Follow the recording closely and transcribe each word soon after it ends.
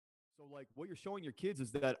like what you're showing your kids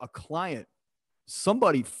is that a client,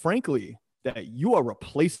 somebody, frankly, that you are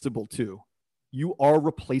replaceable to,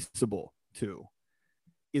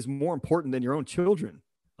 is more important than your own children.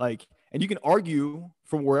 Like, and you can argue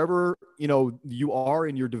from wherever, you are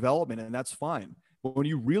in your development, and that's fine. But when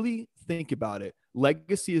you really think about it,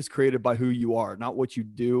 legacy is created by who you are, not what you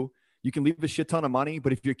do. You can leave a shit ton of money,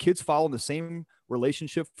 but if your kids follow the same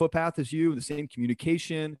relationship footpath as you, the same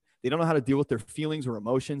communication, they don't know how to deal with their feelings or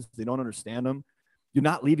emotions, they don't understand them, you're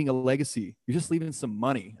not leaving a legacy. You're just leaving some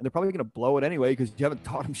money. And they're probably going to blow it anyway because you haven't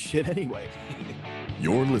taught them shit anyway.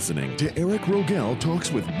 You're listening to Eric Rogel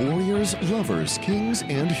Talks with Warriors, Lovers, Kings,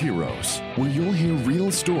 and Heroes, where you'll hear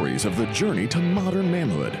real stories of the journey to modern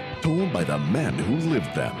manhood, told by the men who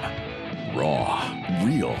lived them. Raw,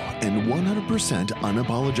 real, and 100%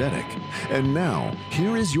 unapologetic. And now,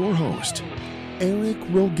 here is your host, Eric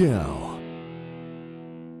Rogel.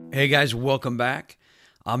 Hey guys, welcome back.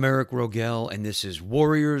 I'm Eric Rogel, and this is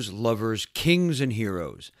Warriors, Lovers, Kings, and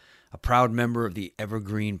Heroes, a proud member of the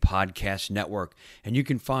Evergreen Podcast Network. And you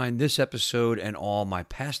can find this episode and all my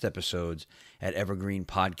past episodes at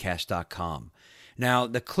evergreenpodcast.com. Now,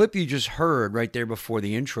 the clip you just heard right there before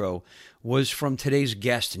the intro was from today's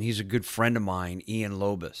guest, and he's a good friend of mine, Ian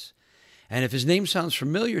Lobus. And if his name sounds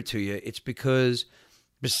familiar to you, it's because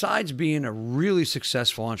besides being a really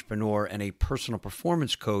successful entrepreneur and a personal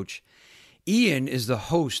performance coach, Ian is the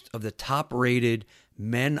host of the top-rated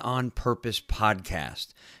Men on Purpose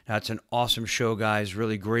podcast. Now, it's an awesome show, guys,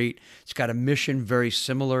 really great. It's got a mission very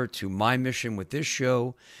similar to my mission with this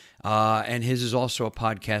show, and his is also a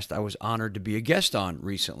podcast I was honored to be a guest on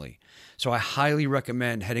recently. So I highly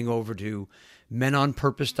recommend heading over to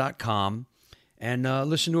menonpurpose.com and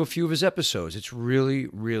listen to a few of his episodes. It's really,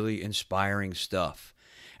 really inspiring stuff.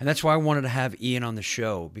 And that's why I wanted to have Ian on the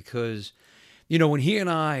show, because when he and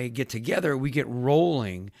I get together, we get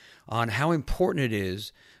rolling on how important it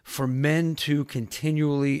is for men to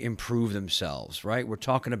continually improve themselves, right? We're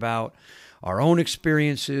talking about our own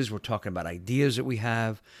experiences. We're talking about ideas that we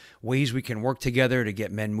have, ways we can work together to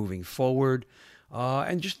get men moving forward,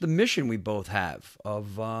 and just the mission we both have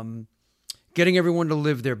of getting everyone to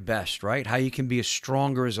live their best, right? How you can be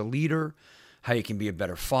stronger as a leader, how you can be a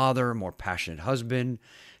better father, a more passionate husband,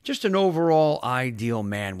 just an overall ideal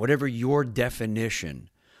man, whatever your definition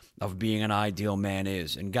of being an ideal man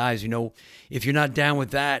is. And guys, if you're not down with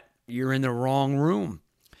that, you're in the wrong room,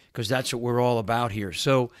 because that's what we're all about here.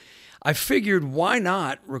 So I figured, why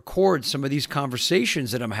not record some of these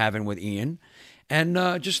conversations that I'm having with Ian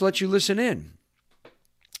and just let you listen in.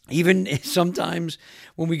 Even sometimes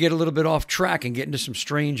when we get a little bit off track and get into some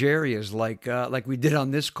strange areas like we did on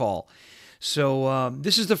this call. So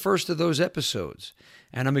this is the first of those episodes.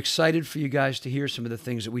 And I'm excited for you guys to hear some of the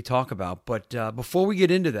things that we talk about. But before we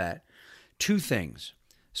get into that, two things.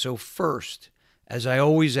 So first, as I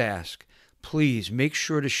always ask, please make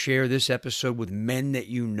sure to share this episode with men that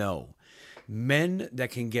you know. Men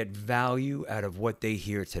that can get value out of what they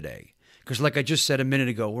hear today. Because like I just said a minute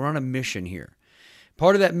ago, we're on a mission here.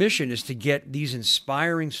 Part of that mission is to get these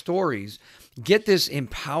inspiring stories, get this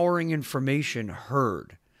empowering information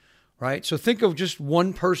heard, right? So think of just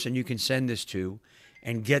one person you can send this to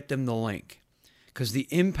and get them the link, because the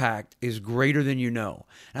impact is greater than you know.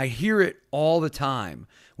 And I hear it all the time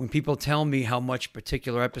when people tell me how much a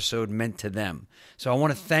particular episode meant to them. So I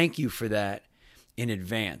want to thank you for that in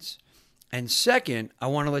advance. And second, I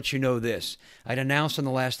want to let you know this. I'd announced on the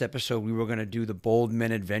last episode we were going to do the Bold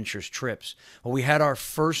Men Adventures trips. Well, we had our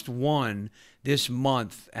first one this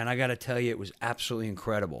month, and I got to tell you, it was absolutely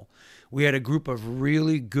incredible. We had a group of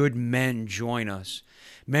really good men join us,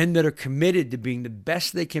 men that are committed to being the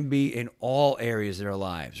best they can be in all areas of their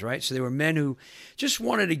lives, right? So they were men who just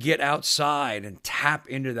wanted to get outside and tap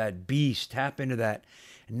into that beast, tap into that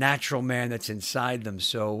natural man that's inside them.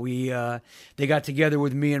 So they got together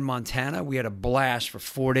with me in Montana. We had a blast for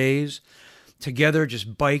 4 days together,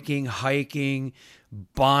 just biking, hiking,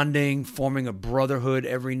 bonding, forming a brotherhood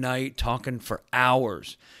every night, talking for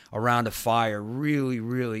hours around a fire. Really,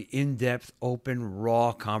 really in-depth, open,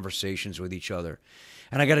 raw conversations with each other.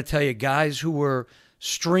 And I got to tell you, guys who were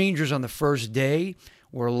strangers on the first day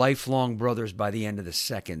were lifelong brothers by the end of the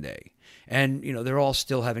second day. And, they're all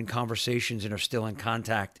still having conversations and are still in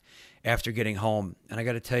contact after getting home. And I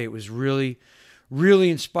got to tell you, it was really, really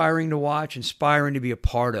inspiring to watch, inspiring to be a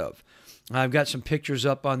part of. I've got some pictures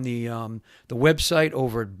up on the website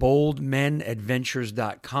over at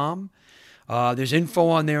boldmenadventures.com. There's info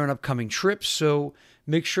on there on upcoming trips, so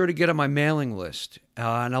make sure to get on my mailing list,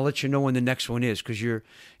 and I'll let you know when the next one is, because you're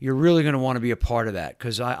really going to want to be a part of that,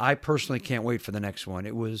 because I personally can't wait for the next one.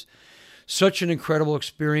 It was such an incredible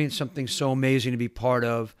experience, something so amazing to be part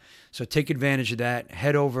of. So take advantage of that.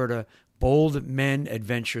 Head over to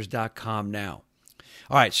boldmenadventures.com now.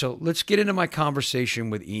 All right, so let's get into my conversation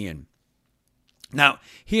with Ian. Now,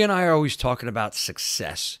 he and I are always talking about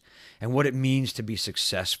success and what it means to be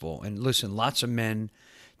successful. And listen, lots of men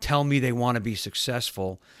tell me they want to be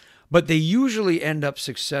successful, but they usually end up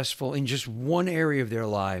successful in just one area of their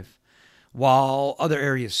life while other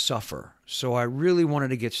areas suffer. So I really wanted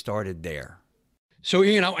to get started there. So,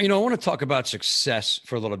 Ian, I want to talk about success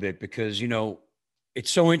for a little bit because, it's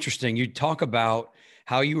so interesting. You talk about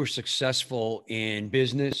how you were successful in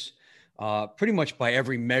business, pretty much by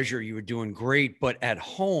every measure you were doing great, but at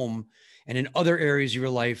home and in other areas of your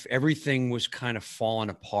life, everything was kind of falling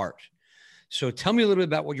apart. So tell me a little bit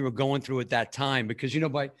about what you were going through at that time, because,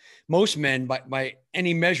 by most men, by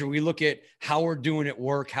any measure, we look at how we're doing at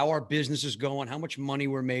work, how our business is going, how much money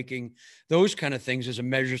we're making, those kind of things as a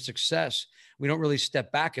measure of success. We don't really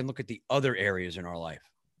step back and look at the other areas in our life.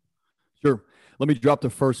 Sure. Let me drop the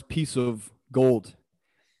first piece of gold.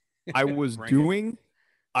 I was doing,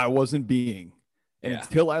 I wasn't being. And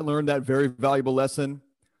until I learned that very valuable lesson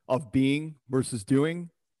of being versus doing,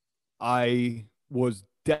 I was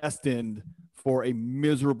destined for a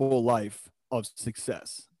miserable life of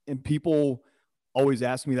success. And people always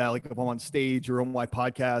ask me that, like if I'm on stage or on my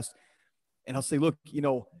podcast, and I'll say, look,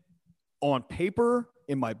 on paper,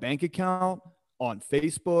 in my bank account, on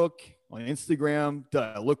Facebook, on Instagram, did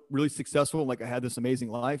I look really successful? Like I had this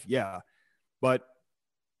amazing life? Yeah. But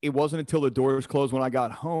it wasn't until the doors closed when I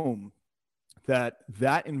got home that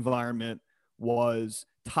environment was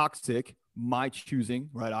toxic, my choosing,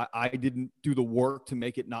 right? I didn't do the work to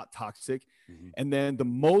make it not toxic. Mm-hmm. And then the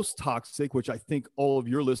most toxic, which I think all of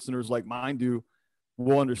your listeners like mine do,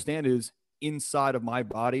 will understand, is inside of my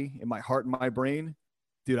body, in my heart and my brain.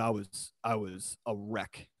 Dude, I was a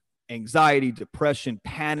wreck. Anxiety, depression,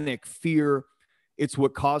 panic, fear. It's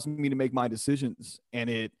what caused me to make my decisions. And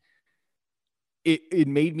it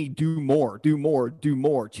made me do more,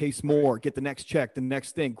 chase more, get the next check, the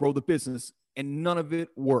next thing, grow the business. And none of it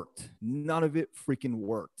worked. None of it freaking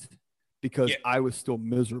worked because I was still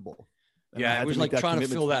miserable. And it was like trying to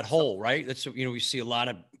fill that hole, right? That's, we see a lot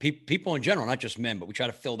of people in general, not just men, but we try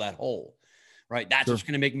to fill that hole, right? That's what's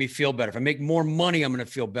going to make me feel better. If I make more money, I'm going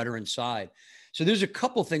to feel better inside. So there's a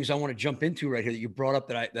couple things I want to jump into right here that you brought up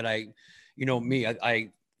that I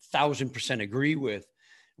 1,000% agree with.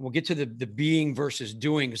 We'll get to the being versus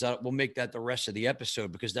doing, because we'll make that the rest of the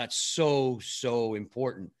episode, because that's so, so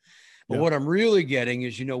important. But what I'm really getting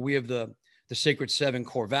is, we have the sacred 7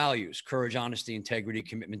 core values: courage, honesty, integrity,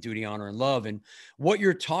 commitment, duty, honor, and love. And what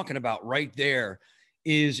you're talking about right there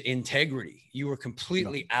is integrity. You were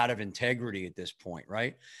completely out of integrity at this point,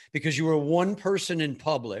 right? Because you were one person in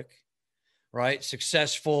public, right?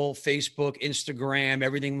 Successful, Facebook, Instagram,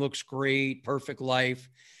 everything looks great, perfect life.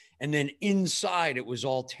 And then inside it was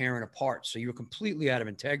all tearing apart. So you were completely out of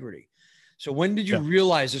integrity. So when did you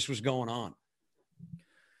realize this was going on?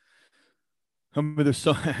 I mean,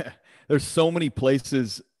 there's so many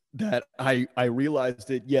places that I realized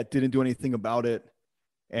it, yet didn't do anything about it.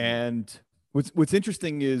 And what's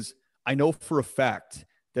interesting is I know for a fact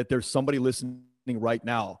that there's somebody listening right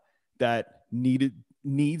now that needed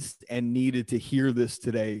to hear this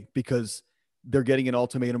today, because they're getting an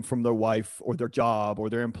ultimatum from their wife or their job or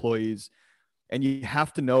their employees. And you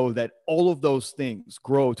have to know that all of those things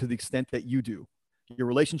grow to the extent that you do. Your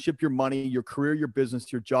relationship, your money, your career, your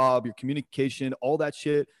business, your job, your communication, all that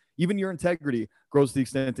shit, even your integrity grows to the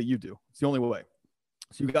extent that you do. It's the only way.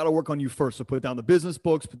 So you got to work on you first. So put down the business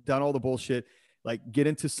books, put down all the bullshit, like get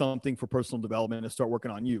into something for personal development and start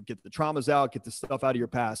working on you. Get the traumas out, get the stuff out of your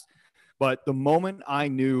past. But the moment I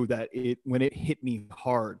knew that when it hit me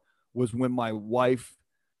hard was when my wife,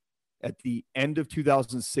 at the end of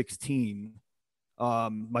 2016,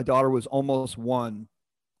 my daughter was almost 1.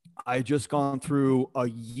 I had just gone through a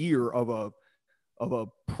year of a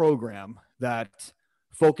program that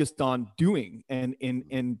focused on doing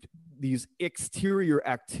and these exterior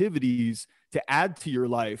activities to add to your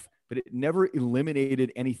life, but it never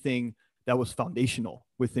eliminated anything that was foundational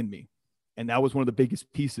within me. And that was one of the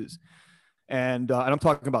biggest pieces. And I'm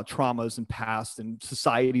talking about traumas and past and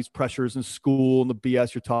society's pressures and school and the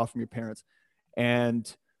BS you're taught from your parents.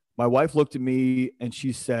 And my wife looked at me and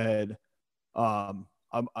she said,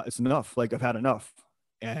 it's enough. Like, I've had enough.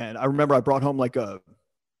 And I remember I brought home like a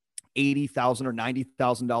 $80,000 or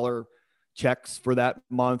 $90,000 checks for that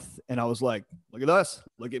month. And I was like, look at us,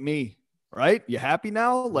 look at me. Right? You happy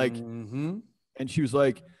now? Like, and she was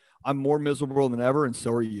like, I'm more miserable than ever. And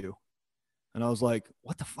so are you. And I was like,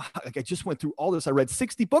 what the fuck? Like, I just went through all this. I read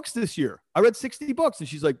 60 books this year. I read 60 books. And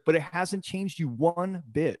she's like, but it hasn't changed you one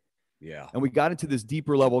bit. Yeah. And we got into this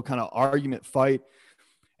deeper level kind of argument fight.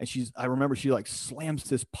 And I remember she like slams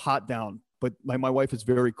this pot down, but my wife is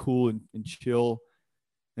very cool and chill.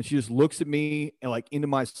 And she just looks at me and like into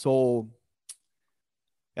my soul.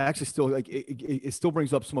 It actually still like, it still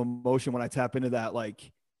brings up some emotion when I tap into that.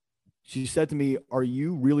 Like, she said to me, are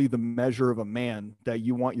you really the measure of a man that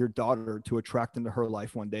you want your daughter to attract into her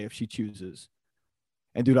life one day if she chooses?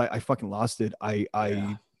 And dude, I fucking lost it.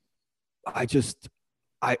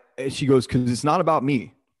 She goes, cause it's not about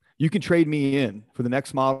me. You can trade me in for the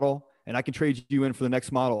next model and I can trade you in for the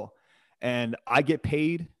next model. And I get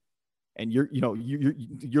paid and you're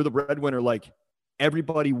the breadwinner. Like,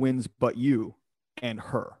 everybody wins but you and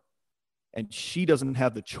her. And she doesn't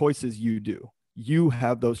have the choices you do. You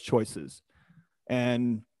have those choices.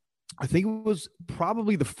 And I think it was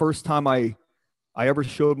probably the first time I ever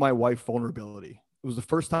showed my wife vulnerability. It was the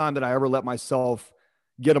first time that I ever let myself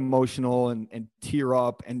get emotional and tear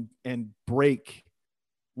up and break,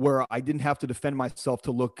 where I didn't have to defend myself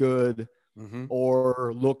to look good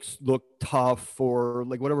or look tough or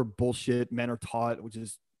like whatever bullshit men are taught, which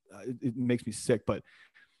is, it makes me sick. But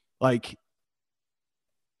like,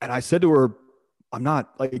 and I said to her, I'm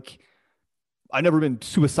not like, I've never been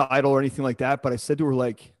suicidal or anything like that, but I said to her,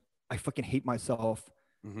 like, I fucking hate myself.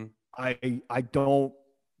 I don't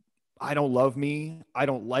love me. I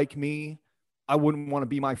don't like me. I wouldn't want to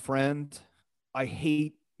be my friend. I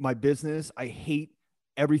hate my business. I hate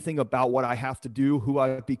everything about what I have to do, who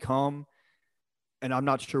I've become, and I'm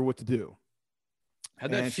not sure what to do.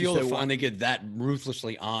 How'd that feel to finally get that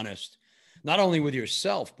ruthlessly honest, not only with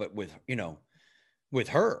yourself, but with, with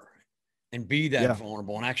her? And be that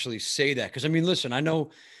vulnerable and actually say that. Because I mean, listen, I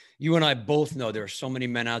know you and I both know there are so many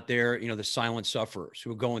men out there, the silent sufferers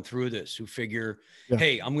who are going through this, who figure,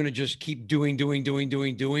 hey, I'm going to just keep doing,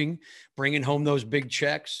 bringing home those big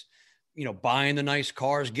checks, buying the nice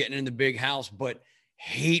cars, getting in the big house, but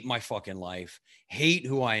hate my fucking life, hate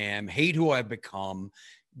who I am, hate who I've become,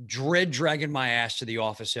 dread dragging my ass to the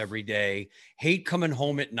office every day, hate coming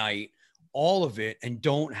home at night, all of it, and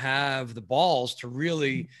don't have the balls to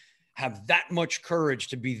really have that much courage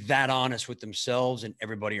to be that honest with themselves and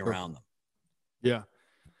everybody around them. Yeah.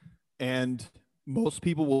 And most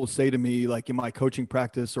people will say to me, like in my coaching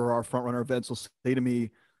practice or our front runner events will say to me,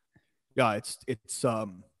 yeah, it's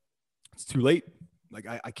too late. Like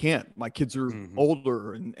I can't, my kids are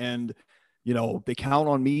older and, they count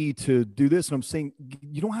on me to do this. And I'm saying,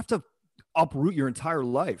 you don't have to uproot your entire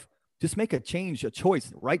life. Just make a change, a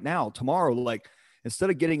choice right now, tomorrow. Like, instead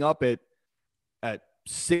of getting up at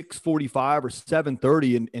 6:45 or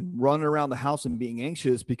 7:30 and running around the house and being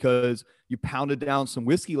anxious because you pounded down some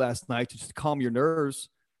whiskey last night to just calm your nerves,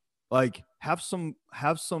 like have some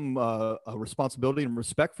responsibility and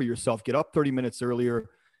respect for yourself. Get up 30 minutes earlier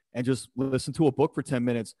and just listen to a book for 10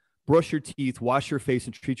 minutes, brush your teeth, wash your face,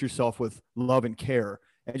 and treat yourself with love and care.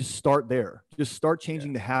 And just start there. Just start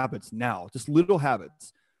changing the habits now, just little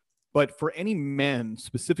habits. But for any men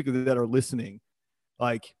specifically that are listening,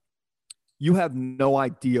 like, you have no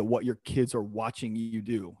idea what your kids are watching you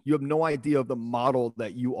do. You have no idea of the model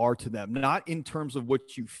that you are to them, not in terms of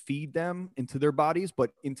what you feed them into their bodies, but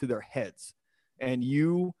into their heads. And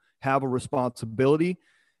you have a responsibility,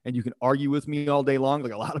 and you can argue with me all day long,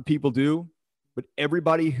 like a lot of people do, but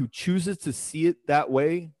everybody who chooses to see it that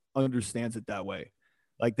way understands it that way.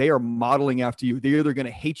 Like, they are modeling after you. They're either going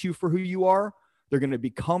to hate you for who you are, they're going to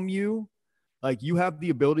become you. Like, you have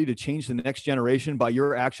the ability to change the next generation by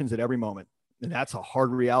your actions at every moment. And that's a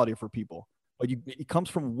hard reality for people. But it comes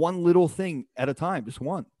from one little thing at a time, just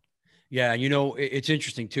one. Yeah. It's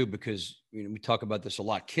interesting too, because we talk about this a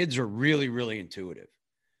lot. Kids are really, really intuitive.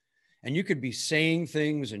 And you could be saying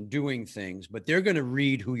things and doing things, but they're going to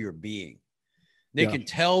read who you're being. They can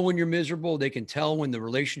tell when you're miserable. They can tell when the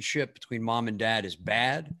relationship between mom and dad is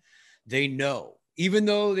bad. They know, even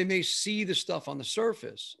though they may see the stuff on the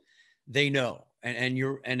surface, they know. And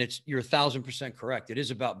you're 1,000% correct. It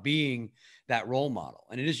is about being that role model.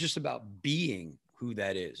 And it is just about being who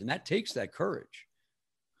that is. And that takes that courage.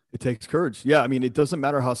 It takes courage. Yeah. I mean, it doesn't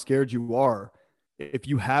matter how scared you are. If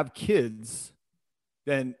you have kids,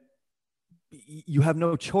 then you have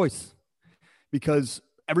no choice, because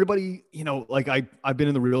everybody, like I've been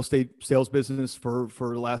in the real estate sales business for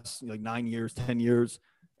the last 9 years, 10 years.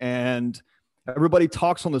 And everybody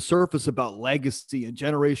talks on the surface about legacy and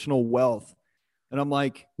generational wealth. And I'm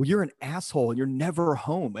like, well, you're an asshole and you're never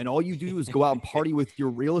home. And all you do is go out and party with your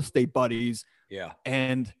real estate buddies. Yeah.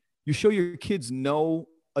 And you show your kids no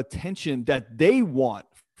attention that they want.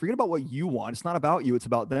 Forget about what you want. It's not about you. It's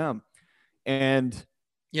about them. And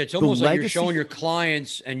Yeah, it's the almost like you're legacy, showing your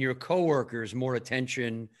clients and your coworkers more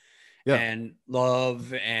attention yeah, and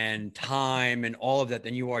love and time and all of that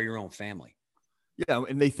than you are your own family. yeah.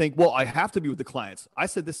 And they think, well, I have to be with the clients. I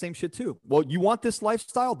said the same shit too. Well, you want this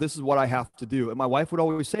lifestyle? This is what I have to do. And my wife would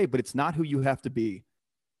always say, but it's not who you have to be.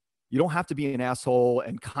 You don't have to be an asshole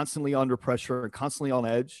and constantly under pressure and constantly on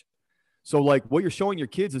edge. So, like, what you're showing your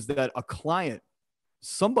kids is that a client,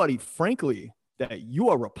 somebody, frankly, that you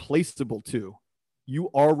are replaceable to,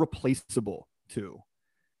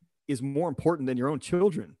 is more important than your own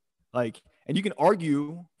children. Like, and you can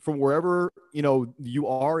argue from wherever, you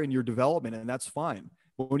are in your development, and that's fine.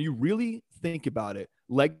 But when you really think about it,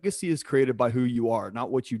 legacy is created by who you are,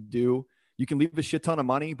 not what you do. You can leave a shit ton of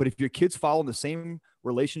money, but if your kids follow in the same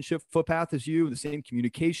relationship footpath as you, the same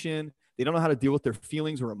communication, they don't know how to deal with their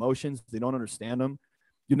feelings or emotions, they don't understand them,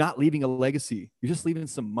 you're not leaving a legacy. You're just leaving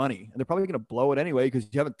some money, and they're probably going to blow it anyway because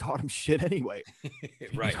you haven't taught them shit anyway.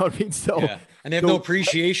 Right. You know what I mean? So, yeah. And they have no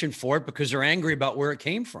appreciation for it because they're angry about where it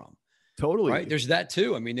came from. Totally. Right. There's that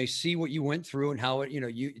too. I mean, they see what you went through and how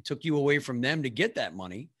it took you away from them to get that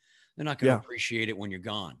money. They're not going to appreciate it when you're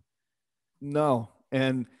gone. No.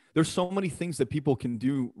 And there's so many things that people can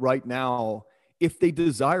do right now if they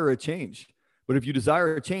desire a change. But if you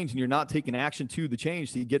desire a change and you're not taking action to the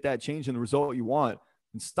change to get that change and the result you want,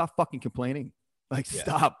 then stop fucking complaining. Like,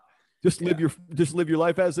 stop. Just live your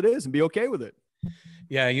life as it is and be okay with it.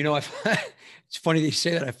 Yeah. It's funny that you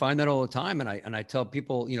say that. I find that all the time. And I tell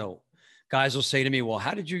people, guys will say to me, well,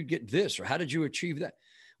 how did you get this? Or how did you achieve that?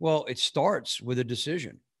 Well, it starts with a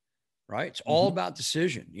decision, right? It's all about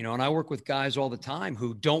decision, and I work with guys all the time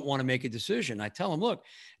who don't want to make a decision. I tell them, look,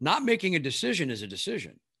 not making a decision is a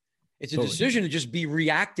decision. It's a decision to just be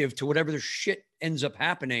reactive to whatever the shit ends up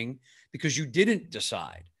happening because you didn't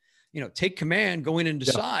decide. Take command, go in and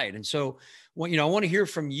decide. And so, I want to hear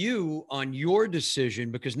from you on your decision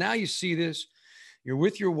because now you see this. You're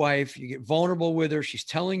with your wife, you get vulnerable with her. She's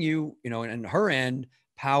telling you, and her end,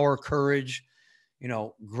 power, courage,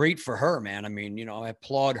 great for her, man. I mean, I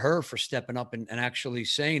applaud her for stepping up and actually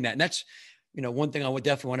saying that. And that's, one thing I would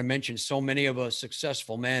definitely want to mention. So many of us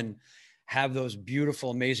successful men have those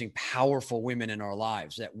beautiful, amazing, powerful women in our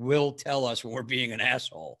lives that will tell us when we're being an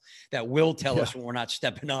asshole, that will tell us when we're not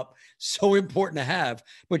stepping up. So important to have,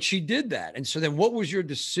 but she did that. And so then what was your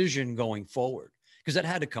decision going forward? Because that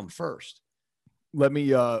had to come first. Let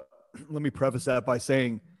me preface that by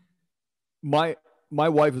saying my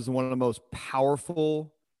wife is one of the most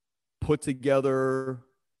powerful, put together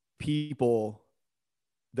people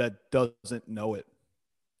that doesn't know it.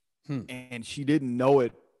 And she didn't know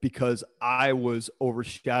it because I was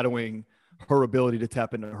overshadowing her ability to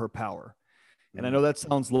tap into her power. And I know that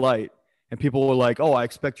sounds light, and people were like, oh, I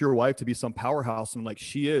expect your wife to be some powerhouse. And I'm like,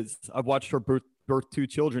 she is. I've watched her birth 2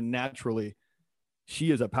 children naturally.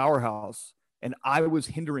 She is a powerhouse. And I was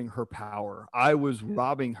hindering her power. I was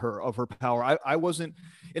robbing her of her power. I wasn't,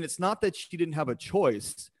 and it's not that she didn't have a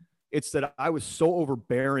choice. It's that I was so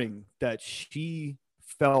overbearing that she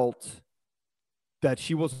felt that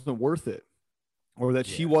she wasn't worth it, or that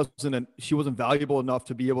she wasn't valuable enough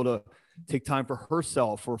to be able to take time for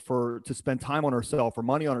herself or to spend time on herself or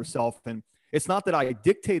money on herself. And it's not that I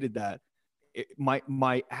dictated that.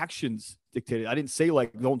 My actions dictated. I didn't say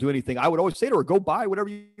like, don't do anything. I would always say to her, go buy whatever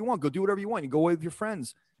you want, go do whatever you want, you go away with your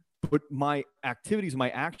friends. But my activities, my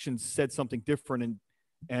actions said something different,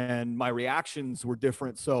 and my reactions were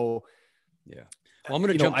different. So yeah. Well, I'm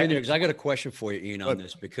going to jump in there because I got a question for you, Ian, on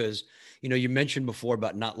this, because, you mentioned before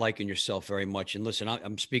about not liking yourself very much. And listen,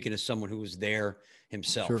 I'm speaking as someone who was there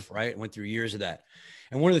himself, right? Went through years of that.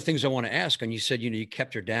 And one of the things I want to ask, and you said, you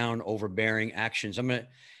kept her down, overbearing actions. I'm going to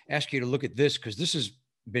ask you to look at this because this has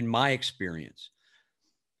been my experience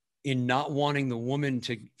in not wanting the woman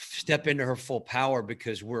to step into her full power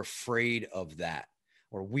because we're afraid of that,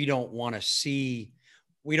 or we don't want to see,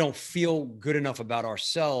 we don't feel good enough about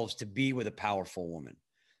ourselves to be with a powerful woman.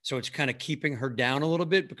 So it's kind of keeping her down a little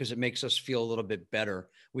bit because it makes us feel a little bit better.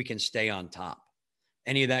 We can stay on top.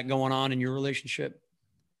 Any of that going on in your relationship?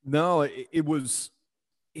 No, it was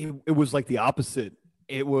like the opposite.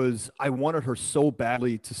 It was, I wanted her so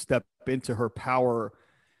badly to step into her power,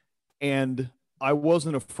 and I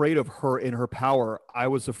wasn't afraid of her in her power. I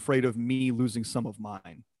was afraid of me losing some of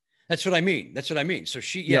mine. That's what I mean. So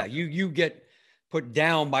you get put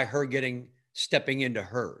down by her stepping into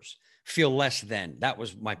hers, feel less than. That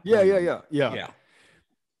was my point.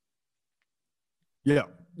 Yeah.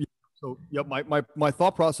 So my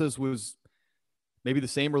thought process was maybe the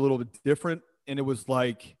same or a little bit different. And it was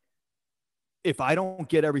like, if I don't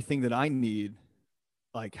get everything that I need,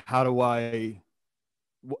 like, how do I,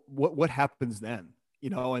 what happens then?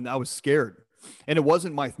 and I was scared. And it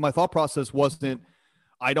wasn't my thought process wasn't,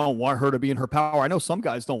 I don't want her to be in her power. I know some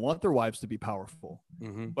guys don't want their wives to be powerful,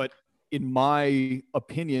 but in my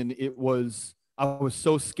opinion, I was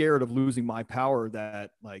so scared of losing my power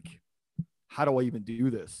that, like, how do I even do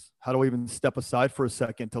this? How do I even step aside for a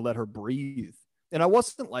second to let her breathe? And I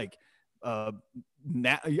wasn't like,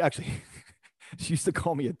 actually, she used to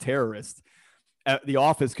call me a terrorist at the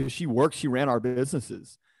office because she ran our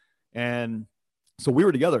businesses. And so we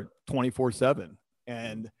were together 24/7.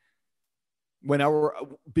 And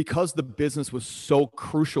because the business was so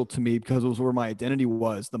crucial to me, because it was where my identity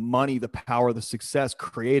was, the money, the power, the success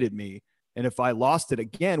created me. And if I lost it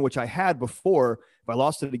again, which I had before, if I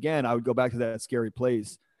lost it again, I would go back to that scary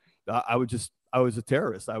place. I was a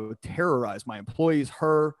terrorist. I would terrorize my employees,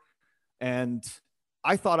 her. And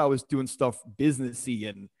I thought I was doing stuff businessy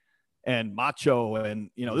and macho.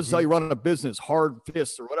 And, this is how you run a business, hard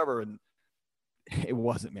fists or whatever. And it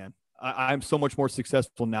wasn't, man. I'm so much more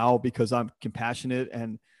successful now because I'm compassionate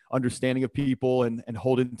and understanding of people and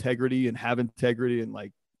hold integrity and have integrity. And,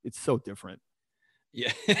 like, it's so different.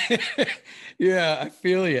 Yeah. Yeah, I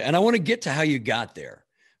feel you. And I want to get to how you got there,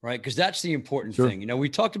 right? Because that's the important thing. We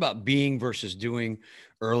talked about being versus doing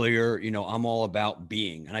earlier. I'm all about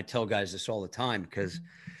being. And I tell guys this all the time because,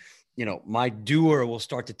 my doer will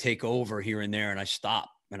start to take over here and there. And I stop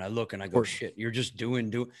and I look and I go, shit, you're just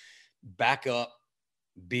doing, back up,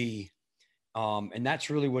 be. And that's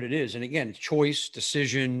really what it is. And again, choice,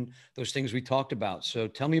 decision, those things we talked about. So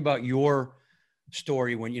tell me about your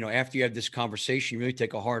story when, after you have this conversation, you really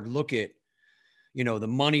take a hard look at, the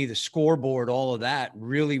money, the scoreboard, all of that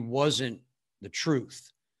really wasn't the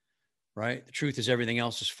truth, right? The truth is everything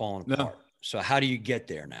else is falling apart. So how do you get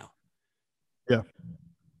there now? Yeah.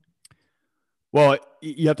 Well,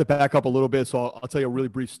 you have to back up a little bit. So I'll tell you a really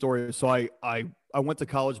brief story. So I went to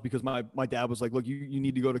college because my dad was like, look, you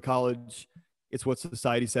need to go to college. It's what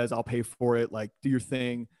society says. I'll pay for it. Like, do your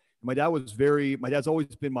thing. My dad's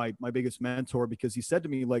always been my biggest mentor because he said to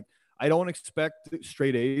me, like, I don't expect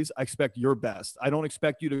straight A's. I expect your best. I don't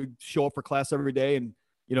expect you to show up for class every day and,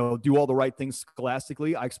 do all the right things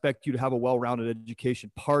scholastically. I expect you to have a well-rounded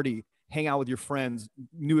education, party, hang out with your friends,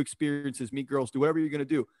 new experiences, meet girls, do whatever you're going to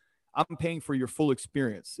do. I'm paying for your full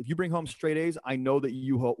experience. If you bring home straight A's, I know that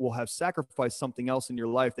you will have sacrificed something else in your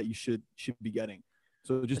life that you should be getting.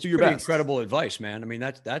 So just do your best. Incredible advice, man. I mean,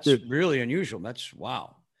 that's really unusual. That's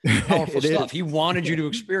wow. Powerful stuff. He wanted you to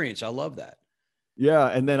experience. I love that. Yeah.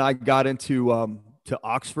 And then I got into to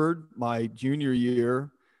Oxford my junior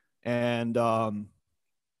year and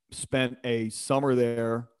spent a summer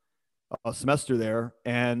there, a semester there.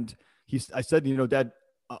 And I said, Dad,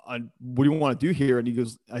 what do you want to do here?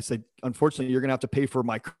 And I said, unfortunately, you're going to have to pay for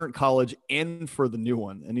my current college and for the new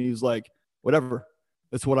one. And he's like, whatever.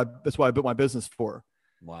 That's what I built my business for.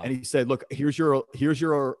 Wow. And he said, look, here's your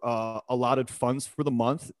allotted funds for the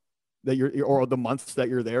month or the months that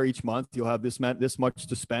you're there. Each month you'll have this much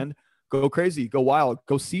to spend. Go crazy, go wild,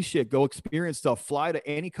 go see shit, go experience stuff, fly to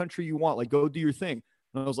any country you want, like go do your thing.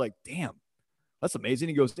 And I was like, damn, that's amazing.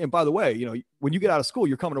 He goes, and by the way, when you get out of school,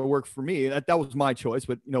 you're coming to work for me. That was my choice,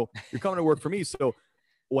 but you're coming to work for me. So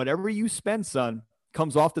whatever you spend, son,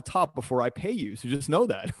 comes off the top before I pay you. So just know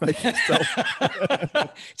that.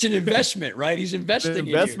 It's an investment, right? He's investing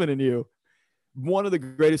in you. One of the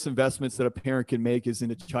greatest investments that a parent can make is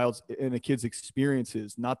in a kid's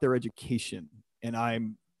experiences, not their education.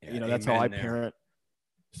 And that's how I parent.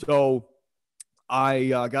 So I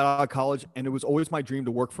got out of college and it was always my dream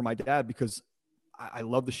to work for my dad because I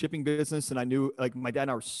love the shipping business. And I knew like my dad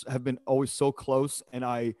and I have been always so close and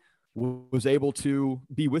I was able to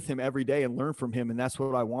be with him every day and learn from him. And that's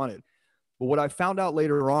what I wanted. But what I found out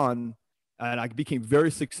later on, and I became very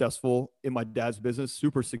successful in my dad's business,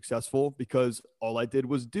 super successful because all I did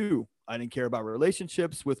was do. I didn't care about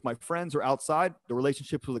relationships with my friends or outside. The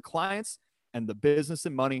relationships with the clients and the business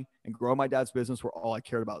and money and growing my dad's business were all I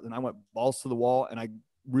cared about. And I went balls to the wall and I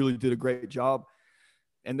really did a great job.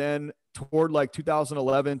 And then toward like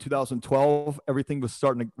 2011, 2012, everything was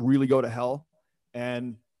starting to really go to hell.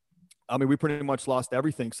 And I mean, we pretty much lost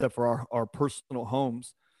everything except for our personal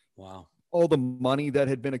homes. Wow. All the money that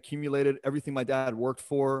had been accumulated, everything my dad worked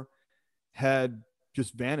for had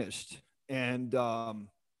just vanished. And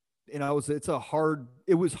it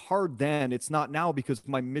was hard then. It's not now because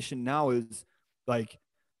my mission now is like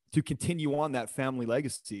to continue on that family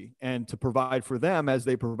legacy and to provide for them as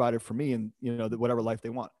they provided for me and, whatever life they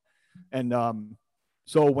want. And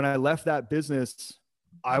so when I left that business,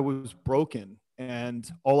 I was broken.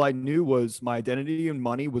 And all I knew was my identity and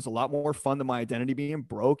money was a lot more fun than my identity being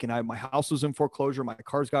broke. And my house was in foreclosure. My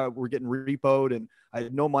cars were getting repoed, and I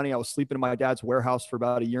had no money. I was sleeping in my dad's warehouse for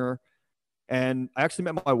about a year. And I actually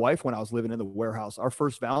met my wife when I was living in the warehouse. Our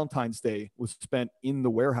first Valentine's Day was spent in the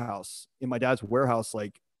warehouse, in my dad's warehouse,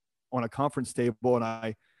 like on a conference table. And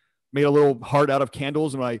I made a little heart out of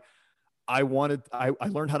candles. And I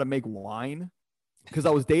learned how to make wine. Because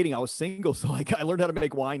I was dating, I was single. So like I learned how to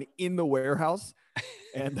make wine in the warehouse.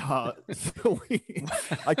 And so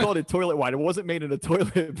I called it toilet wine. It wasn't made in a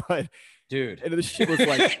toilet, but dude, and this shit was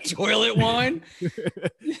like toilet wine.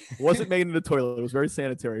 It wasn't made in the toilet. It was very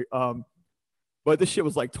sanitary. But this shit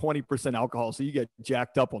was like 20% alcohol. So you get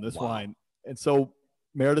jacked up on this wine. And so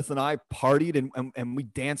Meredith and I partied and we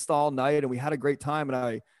danced all night and we had a great time.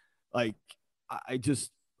 And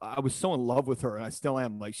I was so in love with her, and I still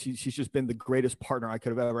am. Like she's just been the greatest partner I could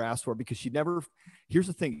have ever asked for, because here's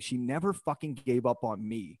the thing. She never fucking gave up on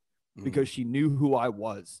me because she knew who I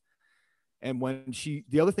was. And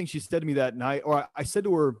the other thing she said to me that night, or I said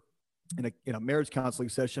to her in a marriage counseling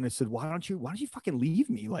session, I said, why don't you fucking leave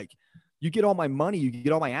me? Like you get all my money, you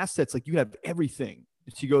get all my assets, like you have everything.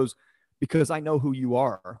 And she goes, because I know who you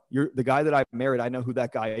are. You're the guy that I married. I know who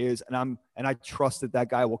that guy is. And I trust that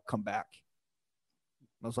guy will come back.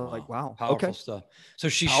 I was like, wow. Powerful stuff. So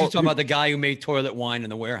she's talking about the guy who made toilet wine in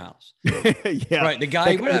the warehouse. Yeah. Right. The guy,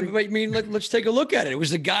 I mean, let's take a look at it. It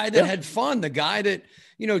was the guy that had fun. The guy that,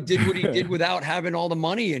 did what he did without having all the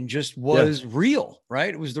money and just was real,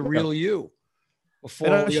 right? It was the real you before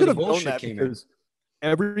I should have known bullshit that, came because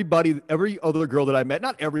every other girl that I met,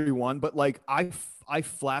 not everyone, but like I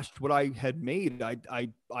flashed what I had made.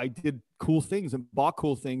 I did cool things and bought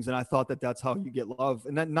cool things. And I thought that that's how you get love.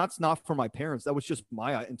 And that's not for my parents. That was just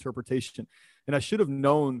my interpretation. And I should have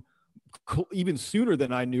known even sooner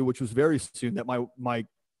than I knew, which was very soon, that my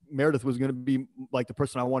Meredith was going to be like the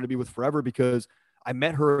person I wanted to be with forever, because I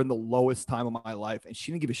met her in the lowest time of my life and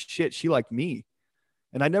she didn't give a shit. She liked me.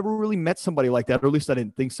 And I never really met somebody like that, or at least I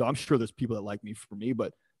didn't think so. I'm sure there's people that like me for me,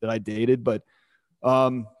 but that I dated. But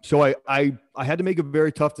so I had to make a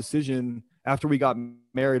very tough decision after we got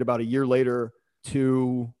married about a year later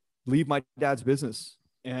to leave my dad's business.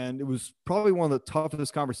 And it was probably one of the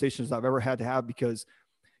toughest conversations I've ever had to have, because,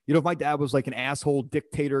 if my dad was like an asshole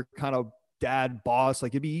dictator kind of dad boss,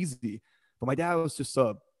 like it'd be easy. But my dad was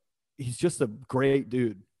he's just a great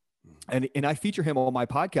dude. And I feature him on my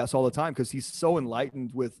podcast all the time because he's so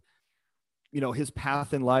enlightened with, his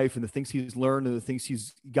path in life and the things he's learned and the things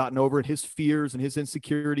he's gotten over, and his fears and his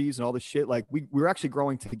insecurities and all this shit. Like we're actually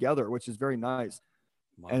growing together, which is very nice.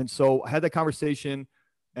 Wow. And so I had that conversation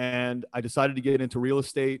and I decided to get into real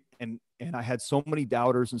estate, and I had so many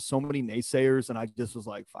doubters and so many naysayers. And I just was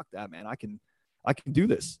like, fuck that, man. I can do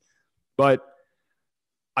this. But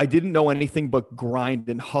I didn't know anything but grind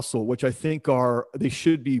and hustle, which I think they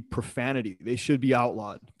should be profanity. They should be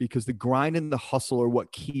outlawed, because the grind and the hustle are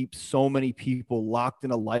what keeps so many people locked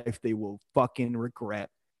in a life they will fucking regret,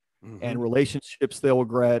 and relationships they'll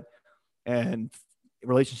regret, and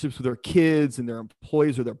relationships with their kids and their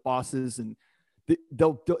employees or their bosses. And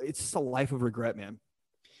it's just a life of regret, man.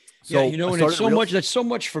 So and it's so much, that's so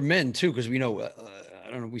much for men too. Cause I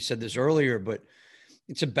don't know, we said this earlier, but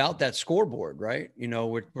it's about that scoreboard, right?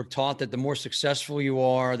 We're taught that the more successful you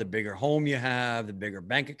are, the bigger home you have, the bigger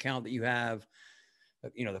bank account that you have,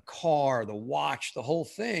 the car, the watch, the whole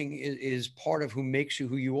thing is part of who makes you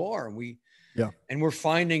who you are. And we're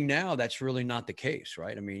finding now that's really not the case,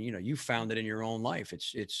 right? I mean, you found it in your own life.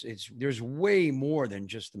 It's there's way more than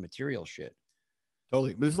just the material shit.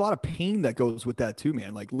 Totally. There's a lot of pain that goes with that too,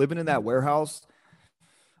 man. Like living in that warehouse,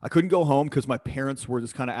 I couldn't go home because my parents were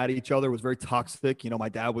just kind of at each other. It was very toxic. My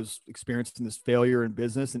dad was experiencing this failure in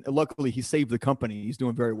business, and luckily he saved the company. He's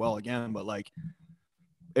doing very well again, but like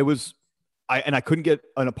I couldn't get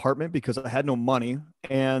an apartment because I had no money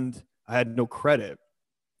and I had no credit.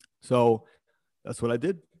 So that's what I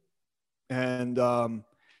did. And so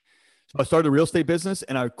I started a real estate business,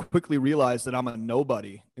 and I quickly realized that I'm a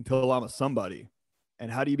nobody until I'm a somebody.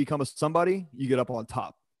 And how do you become a somebody? You get up on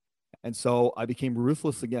top. And so I became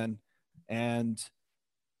ruthless again. And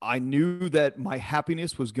I knew that my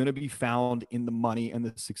happiness was going to be found in the money and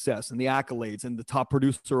the success and the accolades and the top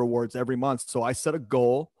producer awards every month. So I set a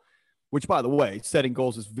goal, which, by the way, setting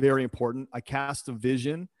goals is very important. I cast a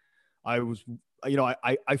vision. I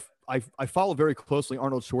follow very closely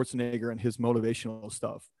Arnold Schwarzenegger and his motivational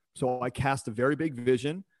stuff. So I cast a very big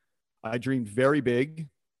vision. I dreamed very big.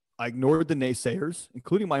 I ignored the naysayers,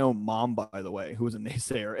 including my own mom, by the way, who was a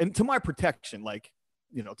naysayer, and to my protection,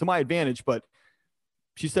 to my advantage. But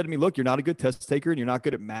she said to me, look, you're not a good test taker and you're not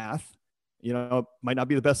good at math. might not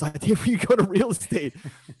be the best idea for you to go to real estate.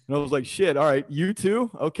 And I was like, shit. All right. You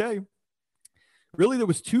too. Okay. Really, there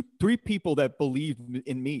was 3 people that believed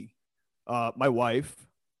in me. My wife,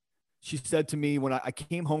 she said to me when I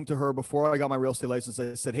came home to her before I got my real estate license,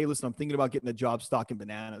 I said, hey, listen, I'm thinking about getting a job stocking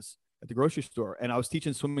bananas at the grocery store. And I was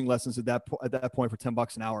teaching swimming lessons at that point for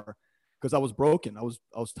 $10 an hour because I was broken. I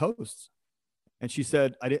was toast. And she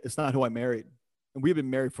said, it's not who I married. And we had been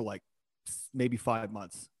married for like maybe 5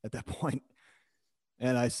 months at that point.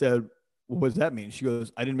 And I said, well, what does that mean? She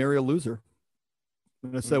goes, I didn't marry a loser.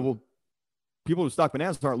 And I said, well, people who stock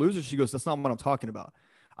bananas aren't losers. She goes, that's not what I'm talking about.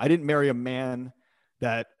 I didn't marry a man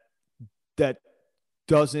that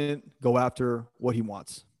doesn't go after what he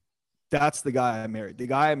wants. That's the guy I married. The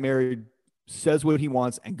guy I married says what he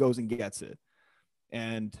wants and goes and gets it.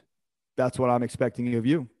 And that's what I'm expecting of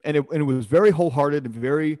you. And it was very wholehearted and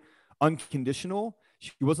very unconditional.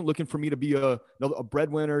 She wasn't looking for me to be a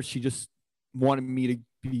breadwinner. She just wanted me to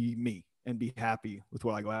be me and be happy with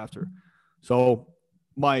what I go after. So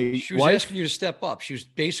she was asking you to step up. She was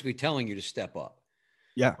basically telling you to step up.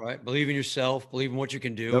 Yeah. Right. Believe in yourself, believe in what you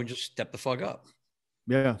can do, and just step the fuck up.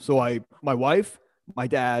 Yeah. So my wife, my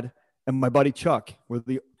dad, and my buddy Chuck were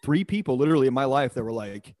the 3 people literally in my life that were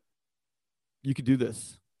like, you could do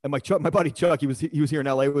this. And my buddy Chuck, he was here in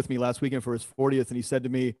LA with me last weekend for his 40th. And he said to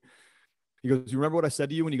me, he goes, you remember what I said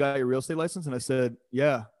to you when you got your real estate license? And I said,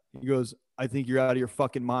 yeah. He goes, I think you're out of your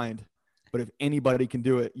fucking mind. But if anybody can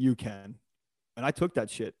do it, you can. And I took that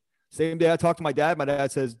shit. Same day I talked to my dad. My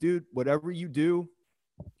dad says, dude, whatever you do,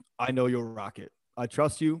 I know you'll rock it. I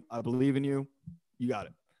trust you. I believe in you. You got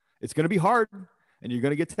it. It's going to be hard and you're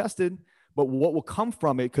going to get tested. But what will come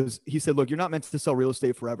from it, because he said, look, you're not meant to sell real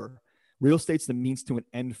estate forever. Real estate's the means to an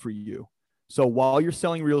end for you. So while you're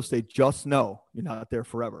selling real estate, just know you're not there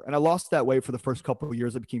forever. And I lost that way for the first couple of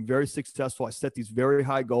years. I became very successful. I set these very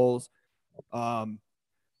high goals.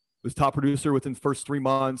 Was top producer within the first 3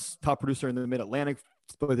 months, top producer in the Mid-Atlantic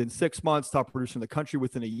within 6 months, top producer in the country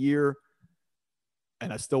within a year.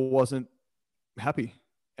 And I still wasn't happy.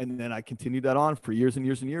 And then I continued that on for years and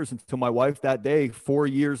years and years until my wife that day, 4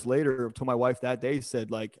 years later, until my wife that day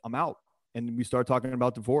said, like, I'm out. And we started talking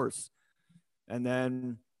about divorce. And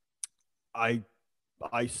then I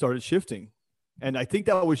started shifting. And I think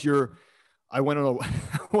that was I went on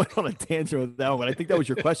a tangent with that one, but I think that was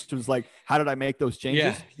your question, was like, how did I make those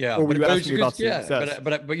changes? Yeah. Or were you asking me about success?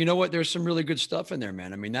 But you know what? There's some really good stuff in there,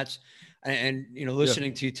 man. I mean,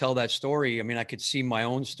 listening to you tell that story, I mean, I could see my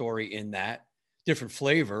own story in that. Different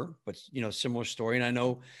flavor, but similar story. And I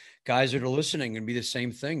know guys that are listening can be the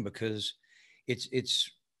same thing, because it's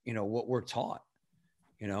what we're taught,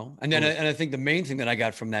 and then, and I think the main thing that I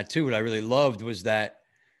got from that too, what I really loved, was that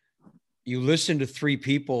you listened to 3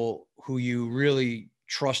 people who you really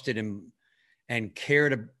trusted and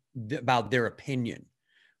cared about their opinion,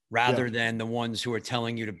 rather than the ones who are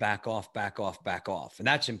telling you to back off. And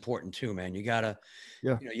that's important too, man. You gotta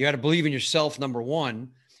believe in yourself, number one,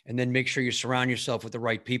 and then make sure you surround yourself with the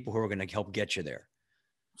right people who are going to help get you there.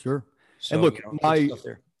 Sure. So, and look,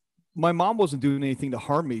 my mom wasn't doing anything to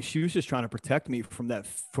harm me. She was just trying to protect me from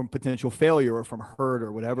potential failure or from hurt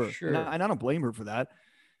or whatever. Sure. And I don't blame her for that.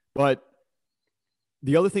 But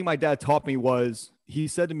the other thing my dad taught me was, he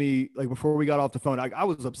said to me, like, before we got off the phone, I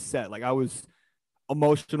was upset. Like, I was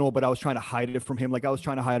emotional, but I was trying to hide it from him. Like, I was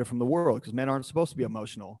trying to hide it from the world, because men aren't supposed to be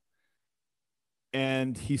emotional.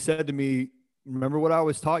 And he said to me, remember what I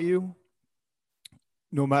always taught you?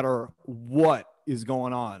 No matter what is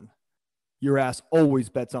going on, your ass always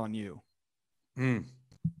bets on you. I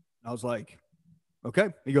was like, okay.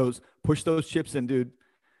 He goes, push those chips in, dude.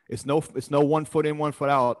 It's no 1 foot in, 1 foot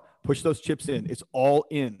out. Push those chips in. It's all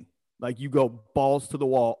in. Like, you go balls to the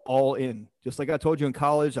wall, all in. Just like I told you in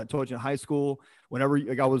college, I told you in high school, whenever,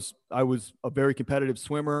 like, I was a very competitive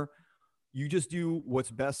swimmer. You just do what's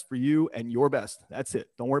best for you and your best. That's it.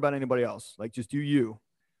 Don't worry about anybody else. Like, just do you.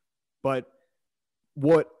 But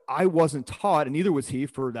what I wasn't taught, and neither was he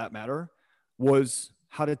for that matter, was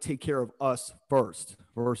how to take care of us first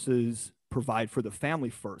versus provide for the family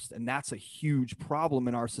first. And that's a huge problem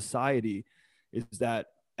in our society, is that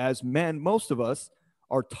as men, most of us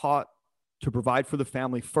are taught to provide for the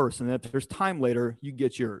family first. And if there's time later, you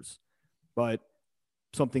get yours. But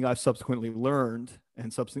something I've subsequently learned,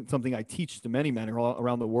 and something I teach to many men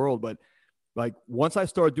around the world. But like, once I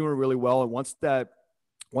started doing really well, and once that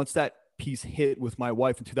piece hit with my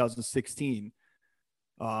wife in 2016,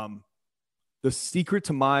 the secret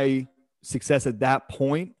to my success at that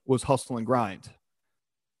point was hustle and grind.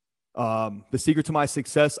 The secret to my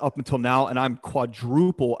success up until now, and I'm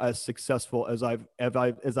quadruple as successful as I've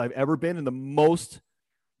ever been, and the most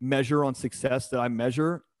measure on success that I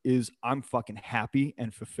measure is I'm fucking happy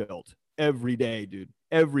and fulfilled every day, dude.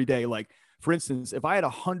 Every day. Like, for instance, if I had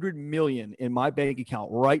 100 million in my bank account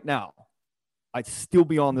right now, I'd still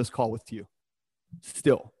be on this call with you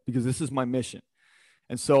still, because this is my mission.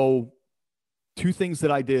 And so 2 things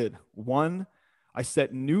that I did. One, I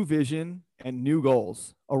set new vision and new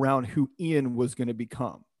goals around who Ian was going to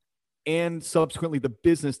become, and subsequently the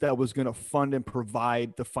business that was going to fund and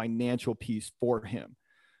provide the financial piece for him.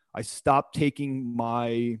 I stopped taking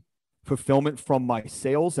my fulfillment from my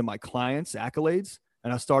sales and my clients' accolades,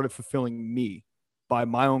 and I started fulfilling me by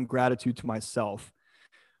my own gratitude to myself.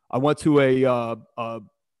 I went to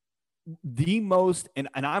the most, and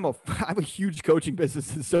I'm I have a huge coaching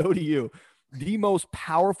business, and so do you. The most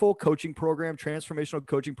powerful coaching program, transformational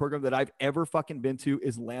coaching program that I've ever fucking been to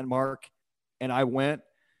is Landmark. And I went,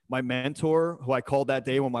 my mentor, who I called that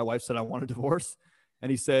day when my wife said I want a divorce,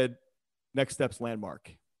 and he said, next step's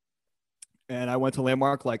Landmark. And I went to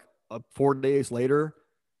Landmark like 4 days later,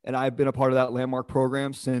 and I've been a part of that Landmark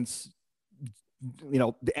program since,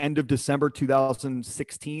 the end of December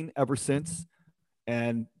 2016, ever since,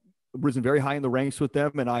 and risen very high in the ranks with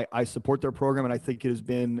them. And I support their program. And I think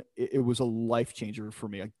it was a life changer for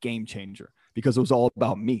me, a game changer, because it was all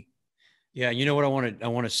about me. Yeah. You know what I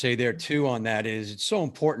want to say there too on that is it's so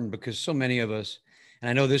important because so many of us, and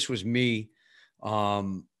I know this was me,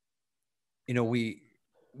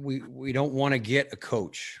 we don't want to get a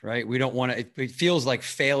coach, right? We don't want to, it feels like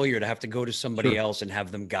failure to have to go to somebody else and have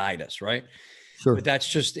them guide us. Right. Sure. But that's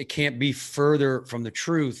just, it can't be further from the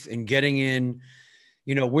truth. And getting in,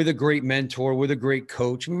 with a great mentor, with a great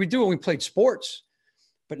coach. I mean, we do when we played sports,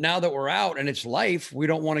 but now that we're out and it's life, we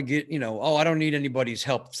don't want to get, I don't need anybody's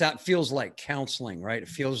help. That feels like counseling, right? It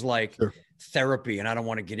feels like therapy, and I don't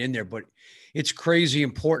want to get in there, but it's crazy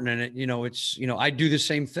important. And I do the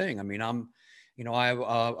same thing. I mean, I have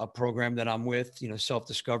a program that I'm with,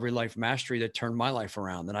 Self-Discovery Life Mastery, that turned my life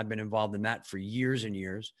around. And I've been involved in that for years and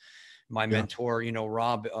years. My mentor,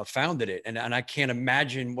 Rob, founded it. And I can't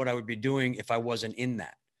imagine what I would be doing if I wasn't in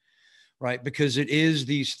that. Right. Because it is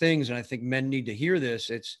these things. And I think men need to hear this.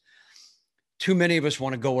 It's too many of us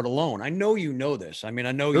want to go it alone. I know, this. I mean,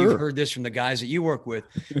 I know you've heard this from the guys that you work with.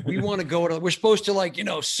 We want to go it. We're supposed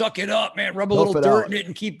to suck it up, man, rub a little dirt in it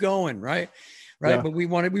and keep going. Right. Right. Yeah. But we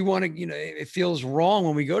want to, it feels wrong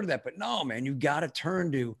when we go to that, but no, man, you got to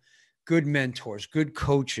turn to good mentors, good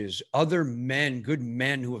coaches, other men, good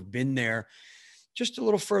men who have been there just a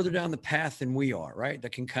little further down the path than we are, right?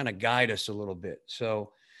 That can kind of guide us a little bit.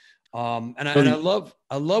 So, I love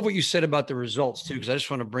what you said about the results too, because I just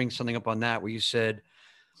want to bring something up on that where you said,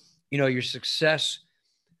 your success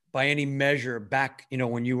by any measure back,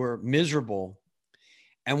 when you were miserable.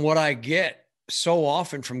 And what I get so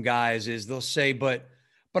often from guys is they'll say, but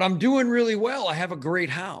I'm doing really well. I have a great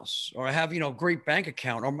house, or I have, a great bank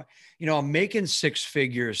account, or, I'm making 6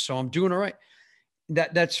 figures. So I'm doing all right.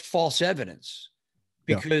 That's false evidence,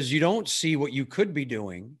 because you don't see what you could be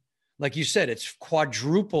doing. Like you said, it's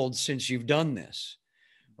quadrupled since you've done this.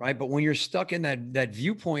 Right. But when you're stuck in that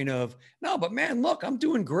viewpoint of, no, but man, look, I'm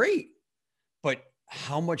doing great. But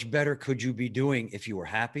how much better could you be doing if you were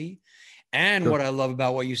happy? And what I love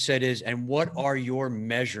about what you said is, and what are your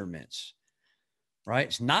measurements? Right?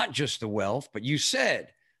 It's not just the wealth, but you said,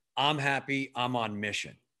 I'm happy. I'm on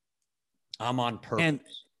mission. I'm on purpose.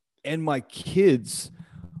 And my kids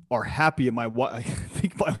are happy. And I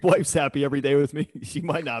think my wife's happy every day with me. She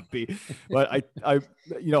might not be, but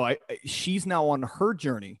she's now on her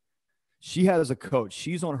journey. She has a coach.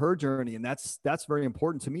 She's on her journey. And that's very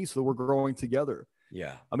important to me. So we're growing together.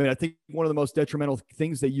 Yeah. I mean, I think one of the most detrimental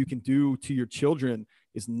things that you can do to your children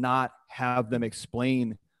is not have them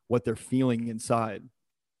explain what they're feeling inside,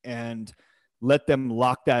 and let them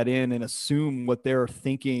lock that in and assume what they're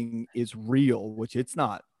thinking is real, which it's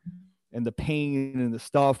not. And the pain and the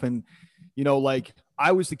stuff. And, like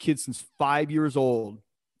I was the kid since 5 years old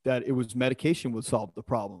that it was medication would solve the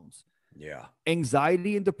problems. Yeah.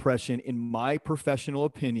 Anxiety and depression, in my professional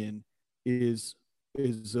opinion, is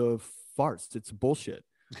a farce. It's bullshit.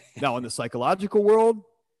 Now in the psychological world,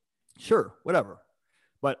 sure, whatever.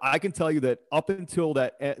 But I can tell you that up until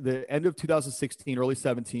the end of 2016, early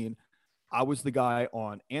 17, I was the guy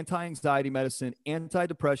on anti-anxiety medicine,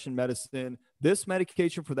 anti-depression medicine, this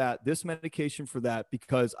medication for that,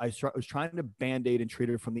 because I was trying to Band-Aid and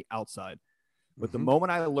treat it from the outside. But the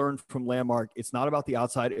moment I learned from Landmark, it's not about the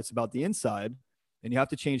outside, it's about the inside. And you have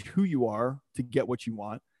to change who you are to get what you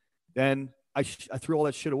want. Then I threw all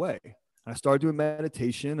that shit away. I started doing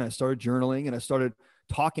meditation. I started journaling, and I started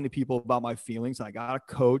talking to people about my feelings. I got a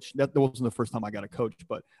coach. That wasn't the first time I got a coach,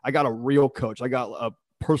 but I got a real coach. I got a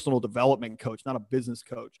personal development coach, not a business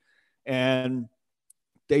coach. And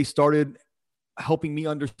they started helping me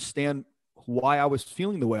understand why I was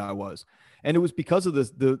feeling the way I was. And it was because of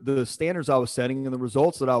the standards I was setting and the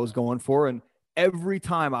results that I was going for. And every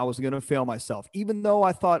time I was going to fail myself, even though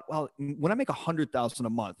I thought, well, when I make 100,000 a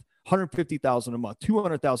month, 150,000 a month,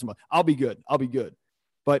 200,000 a month, I'll be good. I'll be good.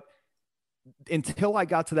 But until I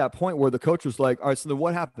got to that point where the coach was like, all right, so then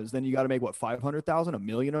what happens? Then you got to make what, 500,000, $1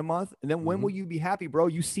 million a month. And then when will you be happy, bro?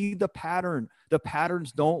 You see the pattern. The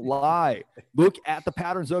patterns don't lie. Look at the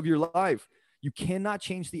patterns of your life. You cannot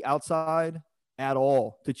change the outside at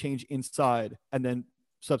all to change inside and then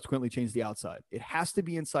subsequently change the outside. It has to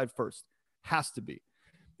be inside first. Has to be.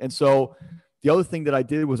 And so the other thing that I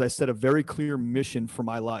did was I set a very clear mission for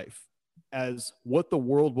my life as what the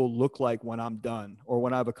world will look like when I'm done or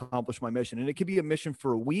when I've accomplished my mission. And it could be a mission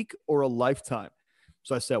for a week or a lifetime.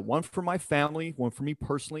 So I set one for my family, one for me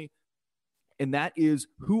personally. And that is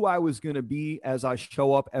who I was going to be as I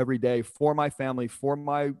show up every day for my family, for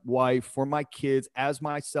my wife, for my kids, as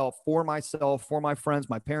myself, for my friends,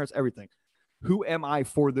 my parents, everything. Who am I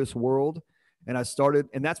for this world? And I started,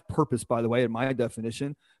 and that's purpose, by the way, in my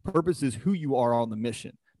definition. Purpose is who you are on the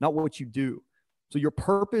mission, not what you do. So your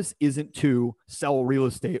purpose isn't to sell real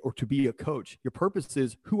estate or to be a coach. Your purpose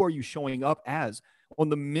is who are you showing up as on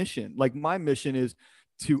the mission? Like my mission is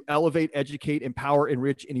to elevate, educate, empower,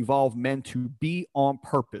 enrich, and evolve men to be on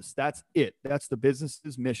purpose. That's it. That's the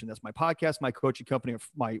business's mission. That's my podcast, my coaching company,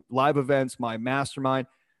 my live events, my mastermind.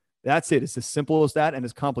 That's it. It's as simple as that and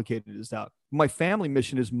as complicated as that. My family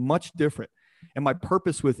mission is much different. And my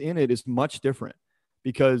purpose within it is much different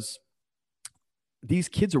because these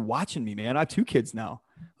kids are watching me, man. I have 2 kids now.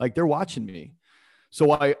 Like they're watching me.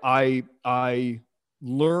 So I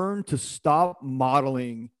learned to stop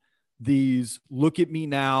modeling these look at me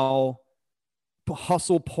now,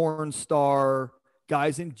 hustle porn star,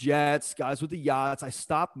 guys in jets, guys with the yachts. I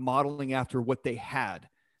stopped modeling after what they had.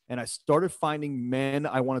 And I started finding men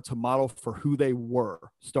I wanted to model for who they were,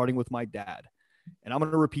 starting with my dad. And I'm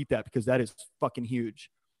going to repeat that because that is fucking huge.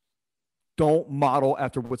 Don't model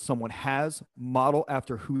after what someone has. Model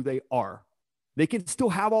after who they are. They can still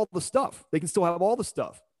have all the stuff.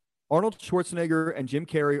 Arnold Schwarzenegger and Jim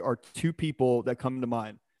Carrey are 2 people that come to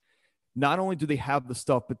mind. Not only do they have the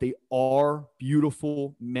stuff, but they are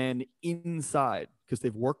beautiful men inside because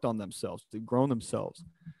they've worked on themselves. They've grown themselves.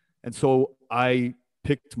 And so I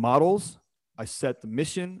picked models. I set the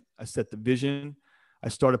mission. I set the vision. I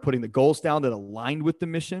started putting the goals down that aligned with the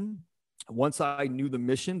mission. Once I knew the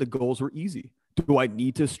mission, the goals were easy. Do I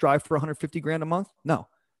need to strive for 150 grand a month? No.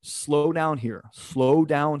 Slow down here.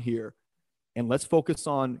 And let's focus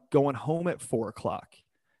on going home at 4:00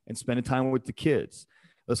 and spending time with the kids.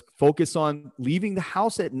 Let's focus on leaving the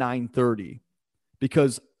house at 9:30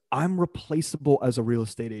 because I'm replaceable as a real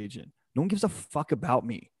estate agent. No one gives a fuck about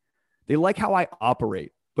me. They like how I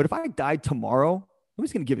operate. But if I died tomorrow,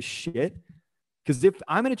 nobody's going to give a shit. Because if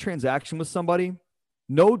I'm in a transaction with somebody,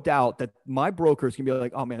 no doubt that my broker is going to be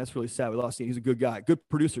like, oh, man, that's really sad. We lost him. He's a good guy. Good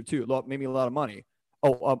producer, too. Made me a lot of money.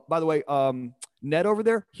 Oh, by the way, Ned over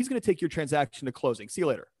there, he's going to take your transaction to closing. See you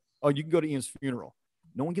later. Oh, you can go to Ian's funeral.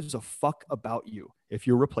 No one gives a fuck about you if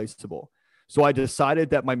you're replaceable. So I decided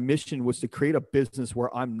that my mission was to create a business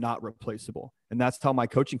where I'm not replaceable. And that's how my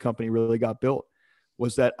coaching company really got built,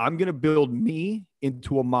 was that I'm going to build me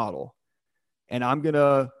into a model. And I'm going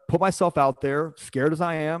to put myself out there, scared as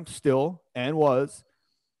I am still and was.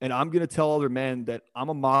 And I'm going to tell other men that I'm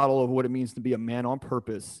a model of what it means to be a man on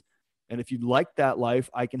purpose. And if you'd like that life,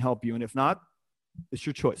 I can help you. And if not, it's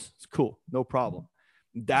your choice. It's cool. No problem.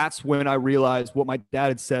 That's when I realized what my dad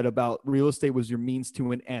had said about real estate was your means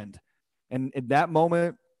to an end. And at that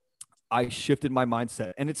moment, I shifted my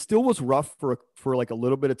mindset. And it still was rough for like a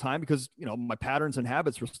little bit of time because, you know, my patterns and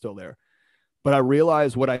habits were still there. But I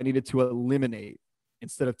realized what I needed to eliminate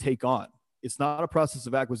instead of take on. It's not a process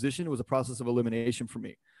of acquisition. It was a process of elimination for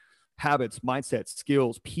me. Habits, mindsets,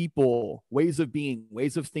 skills, people, ways of being,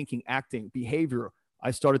 ways of thinking, acting, behavior.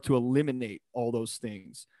 I started to eliminate all those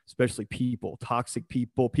things, especially people, toxic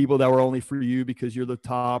people, people that were only for you because you're the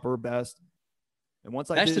top or best. And once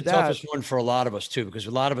that's the toughest one for a lot of us too, because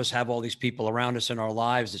a lot of us have all these people around us in our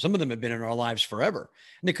lives. Some of them have been in our lives forever,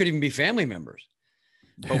 and they could even be family members.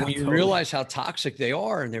 But when you realize how toxic they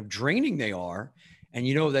are and they're draining they are, and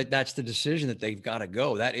you know that that's the decision that they've got to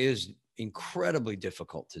go, that is incredibly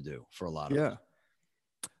difficult to do for a lot of us.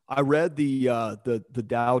 I read the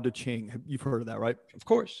Tao Te Ching. You've heard of that, right? Of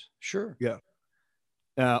course. Sure. Yeah.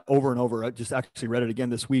 Over and over. I just actually read it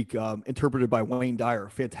again this week, interpreted by Wayne Dyer.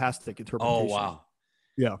 Fantastic interpretation. Oh, wow.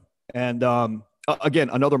 Yeah. And again,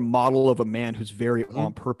 another model of a man who's very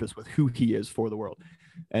on purpose with who he is for the world.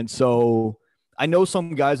 And so I know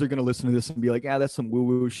some guys are going to listen to this and be like, yeah, that's some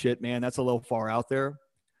woo-woo shit, man. That's a little far out there.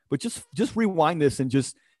 But just rewind this and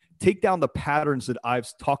just take down the patterns that I've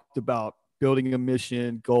talked about: building a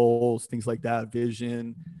mission, goals, things like that,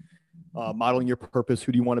 vision, modeling your purpose.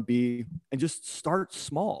 Who do you want to be? And just start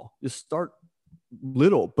small. Just start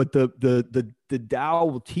little. But the Tao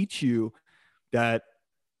will teach you that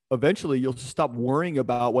eventually you'll stop worrying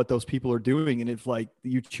about what those people are doing. And if like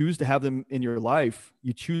you choose to have them in your life,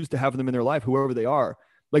 you choose to have them in their life, whoever they are.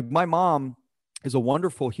 Like my mom is a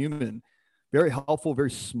wonderful human, very helpful,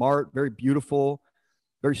 very smart, very beautiful,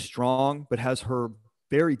 very strong, but has her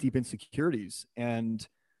very deep insecurities. And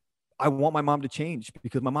I want my mom to change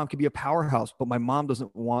because my mom can be a powerhouse, but my mom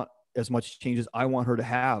doesn't want as much change as I want her to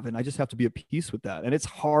have. And I just have to be at peace with that. And it's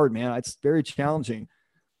hard, man. It's very challenging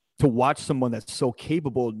to watch someone that's so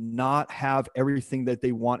capable not have everything that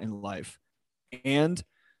they want in life. And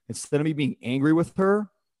instead of me being angry with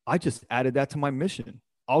her, I just added that to my mission.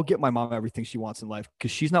 I'll get my mom everything she wants in life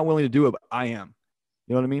because she's not willing to do it, but I am.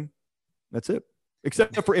 You know what I mean? That's it.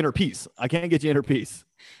 Except for inner peace. I can't get you inner peace.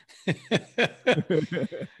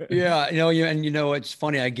 Yeah. It's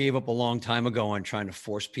funny. I gave up a long time ago on trying to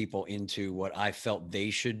force people into what I felt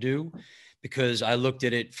they should do, because I looked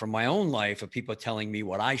at it from my own life of people telling me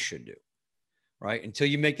what I should do, right? Until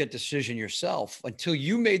you make that decision yourself, until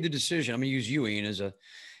you made the decision, I'm going to use you, Ian, as an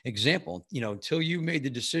example, until you made the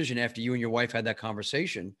decision after you and your wife had that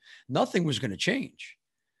conversation, nothing was going to change,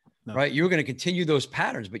 right? You were going to continue those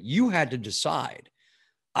patterns, but you had to decide,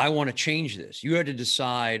 I want to change this. You had to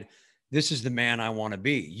decide, this is the man I want to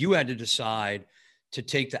be. You had to decide to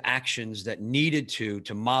take the actions that needed to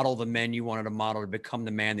model the men you wanted to model to become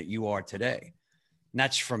the man that you are today. And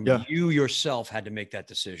that's from you yourself had to make that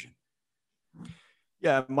decision.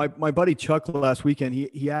 Yeah. My buddy Chuck last weekend,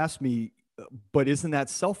 he asked me, but isn't that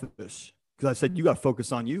selfish? Because I said, you got to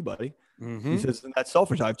focus on you, buddy. Mm-hmm. He says, isn't that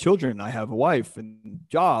selfish? I have children. I have a wife and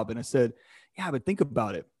job. And I said, yeah, but think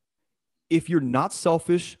about it. If you're not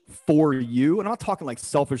selfish for you, and I'm not talking like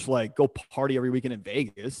selfish, like go party every weekend in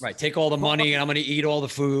Vegas. Right. Take all the money and I'm going to eat all the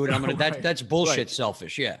food. And I'm going to, that's bullshit. Right.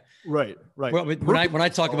 Selfish. Yeah. Right. Well, when I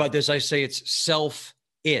talk about this, I say it's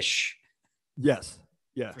self-ish. Yes.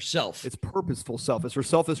 Yeah. For self. It's purposeful selfish or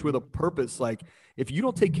selfish with a purpose. Like if you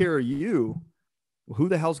don't take care of you, who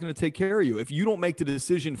the hell's going to take care of you? If you don't make the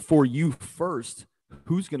decision for you first,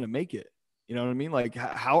 who's going to make it? You know what I mean? Like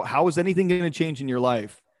how is anything going to change in your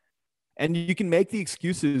life? And you can make the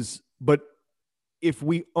excuses, but if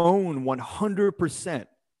we own 100%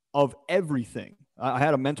 of everything, I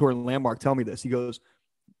had a mentor in Landmark tell me this. He goes,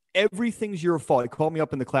 everything's your fault. He called me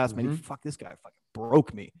up in the class, man. Fuck, this guy fucking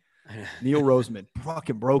broke me. Neil Roseman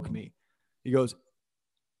fucking broke me. He goes,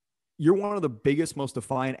 you're one of the biggest, most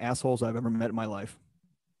defiant assholes I've ever met in my life.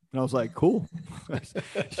 And I was like, cool.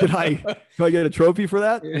 Should I get a trophy for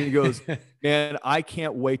that? And he goes, man, I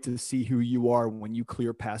can't wait to see who you are when you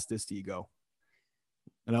clear past this ego.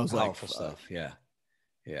 And I was powerful stuff. Yeah.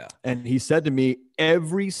 Yeah. And he said to me,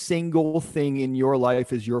 every single thing in your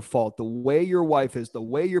life is your fault. The way your wife is, the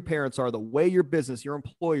way your parents are, the way your business, your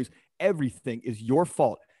employees, everything is your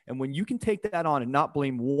fault. And when you can take that on and not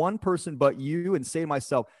blame one person but you and say to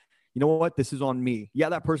myself, you know what? This is on me. Yeah,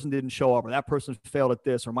 that person didn't show up, or that person failed at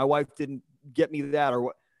this, or my wife didn't get me that, or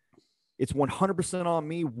what. It's 100% on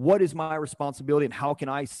me. What is my responsibility, and how can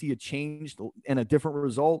I see a change and a different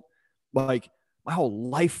result? Like my whole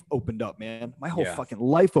life opened up, man. My whole fucking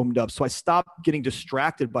life opened up. So I stopped getting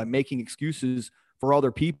distracted by making excuses for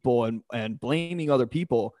other people and blaming other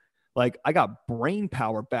people. Like I got brain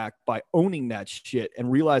power back by owning that shit and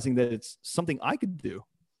realizing that it's something I could do.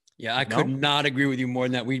 Yeah, I could not agree with you more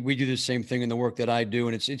than that. We do the same thing in the work that I do.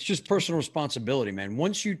 And it's just personal responsibility, man.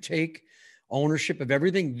 Once you take ownership of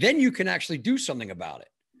everything, then you can actually do something about it.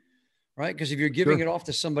 Right? Because if you're giving it off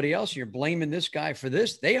to somebody else, you're blaming this guy for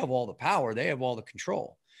this, they have all the power. They have all the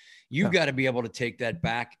control. You've got to be able to take that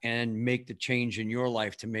back and make the change in your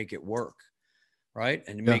life to make it work. Right?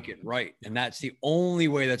 And to make it right. And that's the only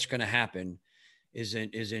way that's going to happen is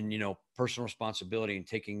in personal responsibility and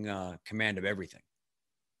taking command of everything.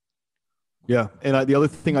 Yeah. And the other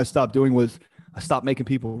thing I stopped doing was I stopped making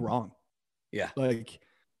people wrong. Yeah. Like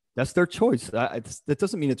that's their choice. That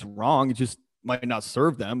doesn't mean it's wrong. It just might not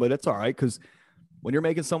serve them, but it's all right. Cause when you're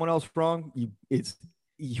making someone else wrong,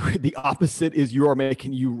 the opposite is you are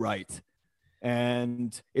making you right.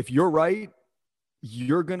 And if you're right,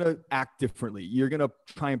 you're going to act differently. You're going to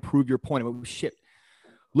try and prove your point. Shit.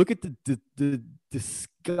 Look at the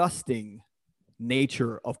disgusting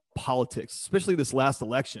nature of politics, especially this last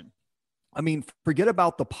election. I mean, forget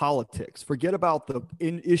about the politics, forget about the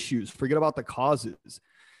issues, forget about the causes.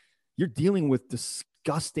 You're dealing with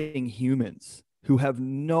disgusting humans who have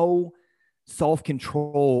no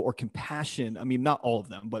self-control or compassion. I mean, not all of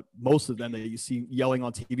them, but most of them that you see yelling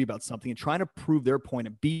on TV about something and trying to prove their point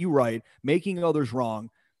and be right, making others wrong.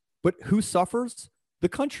 But who suffers? The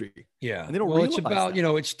country. Yeah. And they don't well, realize it's about,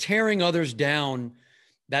 that. It's tearing others down.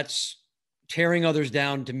 That's tearing others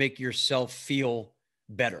down to make yourself feel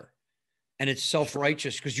better. And it's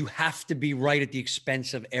self-righteous because you have to be right at the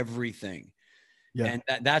expense of everything. Yeah.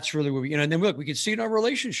 And that's really where and then look, we can see in our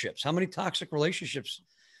relationships, how many toxic relationships,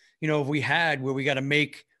 have we had where we got to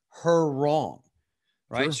make her wrong,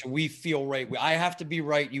 right? Sure. So we feel right. I have to be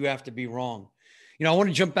right. You have to be wrong. I want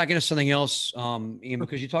to jump back into something else, Ian,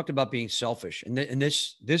 because you talked about being selfish. And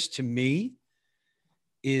this to me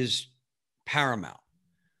is paramount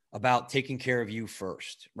about taking care of you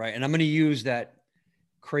first, right? And I'm going to use that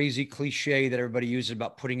crazy cliche that everybody uses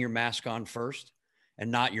about putting your mask on first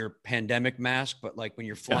and not your pandemic mask, but like when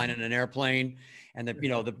you're flying in an airplane and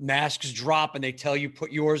the masks drop and they tell you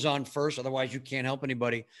put yours on first, otherwise you can't help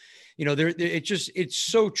anybody. It's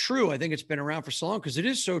so true. I think it's been around for so long because it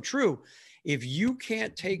is so true. If you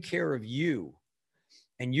can't take care of you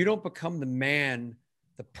and you don't become the man,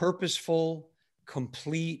 the purposeful,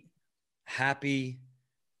 complete, happy,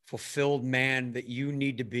 fulfilled man that you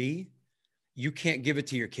need to be, you can't give it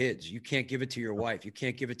to your kids. You can't give it to your wife. You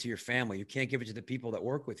can't give it to your family. You can't give it to the people that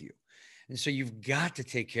work with you. And so you've got to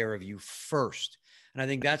take care of you first. And I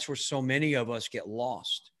think that's where so many of us get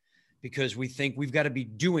lost because we think we've got to be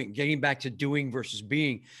getting back to doing versus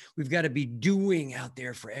being. We've got to be doing out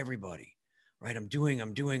there for everybody, right? I'm doing,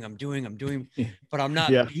 but I'm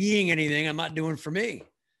not being anything. I'm not doing for me.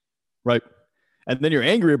 Right. And then you're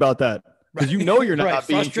angry about that because you're not right.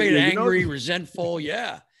 being frustrated, angry, resentful.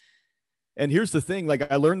 Yeah. And here's the thing, like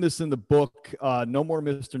I learned this in the book, No More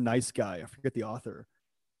Mr. Nice Guy. I forget the author.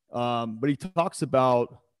 But he talks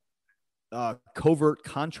about covert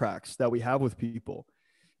contracts that we have with people.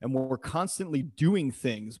 And we're constantly doing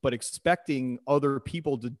things, but expecting other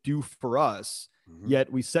people to do for us. Mm-hmm.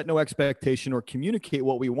 Yet we set no expectation or communicate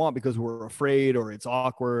what we want because we're afraid or it's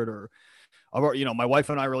awkward or my wife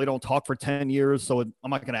and I really don't talk for 10 years. So I'm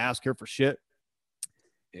not going to ask her for shit.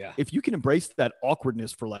 Yeah. If you can embrace that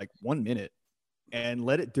awkwardness for like 1 minute and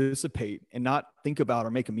let it dissipate and not think about or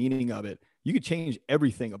make a meaning of it, you could change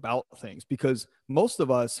everything about things because most of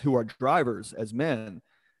us who are drivers as men,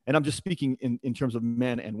 and I'm just speaking in terms of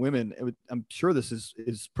men and women, I'm sure this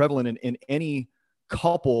is prevalent in any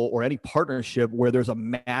couple or any partnership where there's a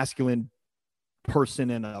masculine person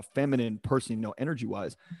and a feminine person, energy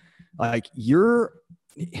wise, like you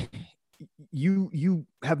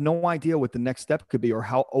have no idea what the next step could be or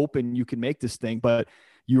how open you can make this thing, but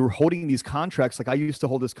you're holding these contracts. Like I used to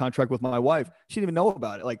hold this contract with my wife. She didn't even know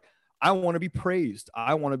about it. Like I want to be praised.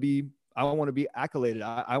 I want to be accoladed.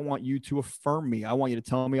 I want you to affirm me. I want you to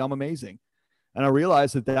tell me I'm amazing. And I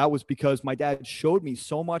realized that was because my dad showed me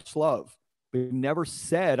so much love, but he never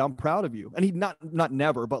said, I'm proud of you. And he not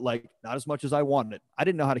never, but like not as much as I wanted. I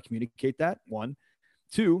didn't know how to communicate that. 1,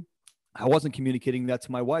 2, I wasn't communicating that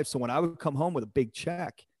to my wife. So when I would come home with a big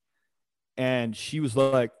check and she was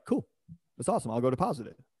like, cool, that's awesome, I'll go deposit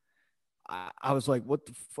it. I was like, what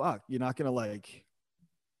the fuck? You're not going to like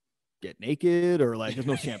get naked or like, there's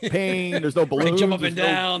no champagne, there's no balloons, jump up and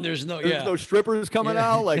down. There's no strippers coming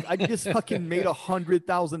out. Like I just fucking made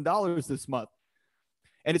 $100,000 this month.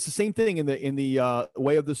 And it's the same thing in the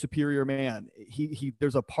Way of the Superior Man.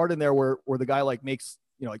 There's a part in there where the guy like makes,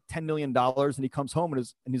 like $10 million and he comes home and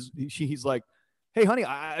he's like, hey honey,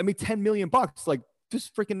 I made $10 million. Like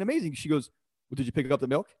just freaking amazing. She goes, well, did you pick up the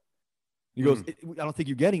milk? He goes, I don't think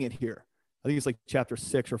you're getting it here. I think it's like chapter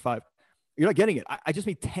 6 or 5. You're not getting it. I just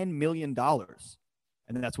made $10 million.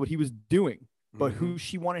 And that's what he was doing. But who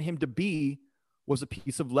she wanted him to be was a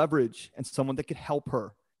piece of leverage and someone that could help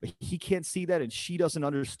her. But he can't see that. And she doesn't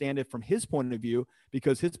understand it from his point of view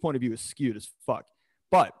because his point of view is skewed as fuck.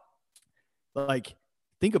 But like,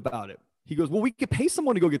 think about it. He goes, well, we could pay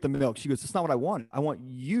someone to go get the milk. She goes, that's not what I want. I want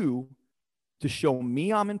you to show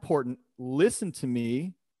me I'm important, listen to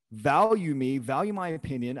me, value my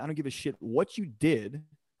opinion. I don't give a shit what you did.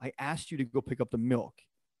 I asked you to go pick up the milk.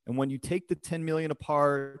 And when you take the 10 million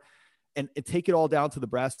apart and take it all down to the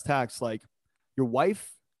brass tacks, like your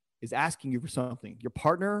wife is asking you for something. Your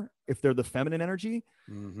partner, if they're the feminine energy,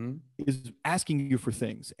 is asking you for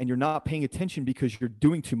things, and you're not paying attention because you're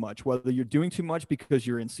doing too much, whether you're doing too much because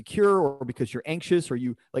you're insecure or because you're anxious, or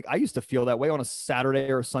you like, I used to feel that way on a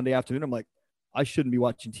Saturday or a Sunday afternoon. I'm like, I shouldn't be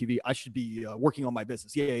watching TV. I should be working on my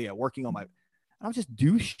business. Yeah. Working on my, I'll just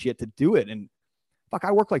do shit to do it. And fuck,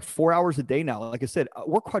 I work like 4 hours a day now. Like I said,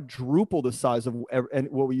 we're quadruple the size of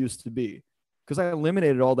what we used to be because I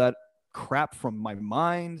eliminated all that crap from my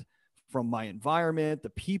mind, from my environment, the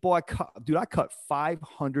people I cut. Dude, I cut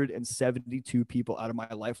 572 people out of my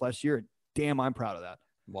life last year. Damn, I'm proud of that.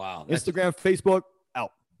 Wow. Instagram, Facebook,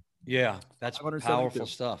 out. Yeah, that's powerful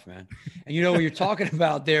stuff, man. And you know what you're talking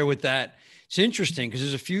about there with that, it's interesting because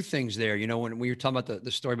there's a few things there. You know, when we were talking about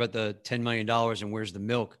the story about the $10 million and where's the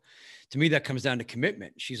milk, to me, that comes down to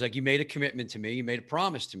commitment. She's like, you made a commitment to me. You made a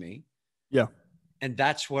promise to me. Yeah. And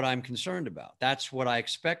that's what I'm concerned about. That's what I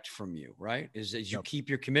expect from you, right? Is you keep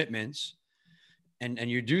your commitments and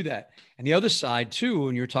you do that. And the other side too,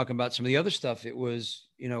 when you're talking about some of the other stuff, it was,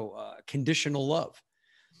 conditional love,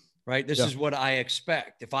 right? This is what I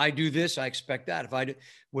expect. If I do this, I expect that. If I do,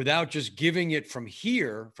 without just giving it from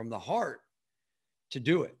here, from the heart to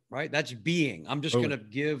do it, right? That's being. I'm just going to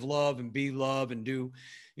give love and be love and do,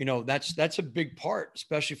 that's a big part,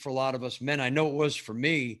 especially for a lot of us men. I know it was for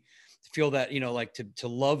me to feel that, like to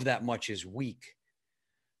love that much is weak,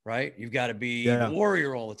 right? You've got to be a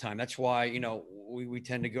warrior all the time. That's why, we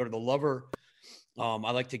tend to go to the lover.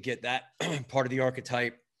 I like to get that part of the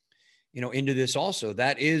archetype, into this also.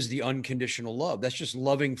 That is the unconditional love. That's just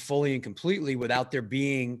loving fully and completely without there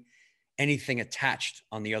being anything attached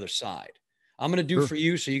on the other side. I'm going to do for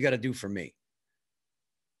you, so you got to do for me.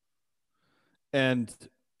 And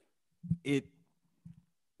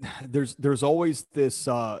there's always this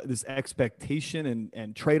expectation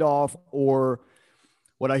and trade-off, or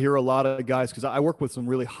what I hear a lot of guys, because I work with some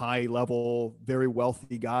really high level, very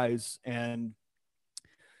wealthy guys, and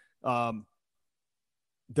a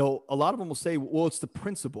lot of them will say, well, it's the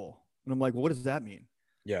principle. And I'm like, well, what does that mean?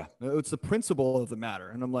 Yeah. It's the principle of the matter.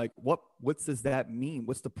 And I'm like, what does that mean?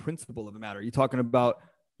 What's the principle of the matter? Are you talking about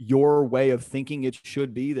your way of thinking it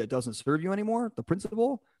should be that doesn't serve you anymore? The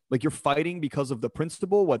principle? Like you're fighting because of the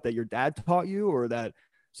principle, that your dad taught you or that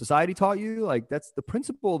society taught you? Like that's the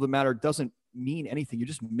principle of the matter doesn't mean anything. You're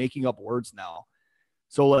just making up words now.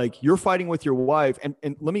 So like you're fighting with your wife, and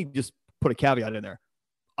let me just put a caveat in there.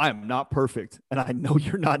 I am not perfect, and I know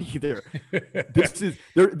you're not either.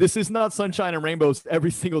 This is not sunshine and rainbows every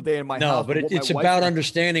single day in my house. No, but it's about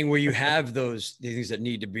understanding where you have those things that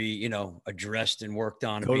need to be, addressed and worked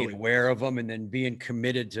on, and being aware of them, and then being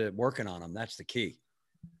committed to working on them. That's the key.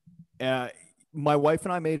 My wife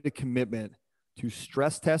and I made a commitment to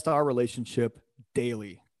stress test our relationship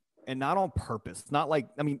daily, and not on purpose. It's not like,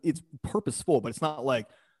 it's purposeful, but it's not like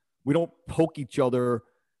we don't poke each other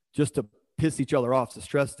just to piss each other off to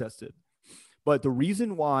stress test it. But the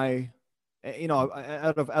reason why,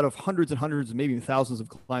 out of hundreds and hundreds, maybe thousands of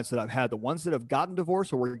clients that I've had, the ones that have gotten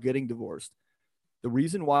divorced or were getting divorced, the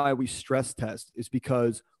reason why we stress test is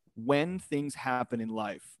because when things happen in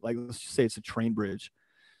life, like let's just say it's a train bridge.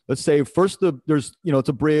 Let's say first there's, it's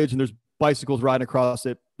a bridge and there's bicycles riding across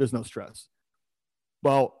it. There's no stress.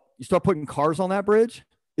 Well, you start putting cars on that bridge,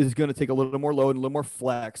 it's going to take a little more load and a little more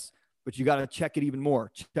flex. But you got to check it even more.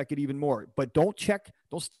 But don't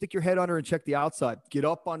stick your head under and check the outside. Get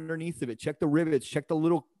up underneath of it. Check the rivets. Check the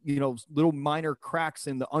little minor cracks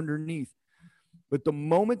in the underneath. But the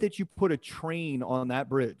moment that you put a train on that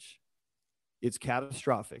bridge, it's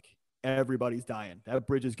catastrophic. Everybody's dying. That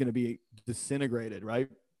bridge is going to be disintegrated, right?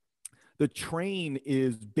 The train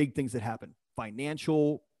is big things that happen.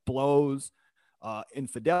 Financial blows,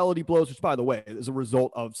 infidelity blows, which, by the way, is a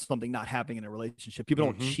result of something not happening in a relationship. People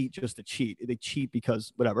don't cheat just to cheat. They cheat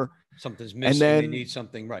because whatever. Something's missing. They need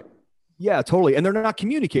something, right? Yeah, totally. And they're not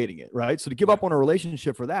communicating it, right? So to give up on a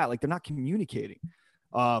relationship for that, like they're not communicating.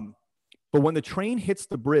 But when the train hits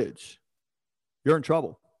the bridge, you're in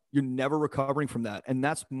trouble. You're never recovering from that. And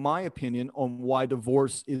that's my opinion on why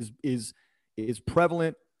divorce is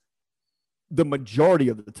prevalent the majority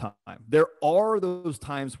of the time. There are those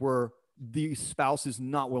times where the spouse is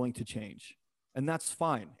not willing to change, and that's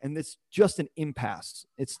fine. And it's just an impasse.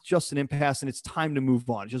 And it's time to move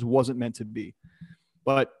on. It just wasn't meant to be.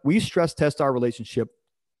 But we stress test our relationship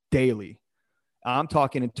daily. I'm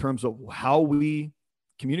talking in terms of how we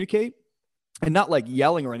communicate, and not like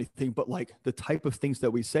yelling or anything, but like the type of things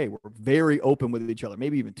that we say. We're very open with each other,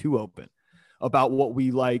 maybe even too open, about what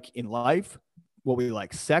we like in life, what we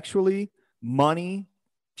like sexually, money,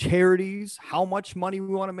 charities, how much money we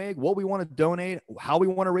want to make, what we want to donate, how we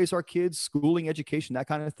want to raise our kids, schooling, education, that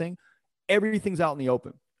kind of thing. Everything's out in the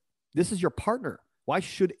open. This is your partner. Why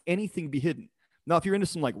should anything be hidden? Now, if you're into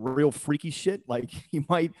some like real freaky shit, like you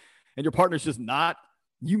might, and your partner's just not,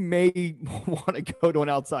 you may want to go to an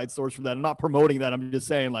outside source for that. I'm not promoting that. I'm just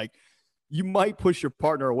saying, like, you might push your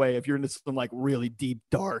partner away if you're into some like really deep,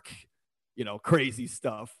 dark, crazy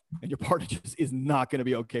stuff, and your partner just is not going to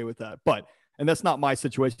be okay with that. And that's not my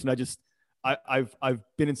situation. I've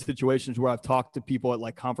been in situations where I've talked to people at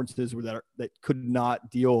like conferences that could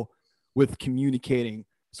not deal with communicating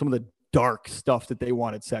some of the dark stuff that they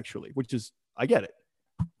wanted sexually, which is, I get it.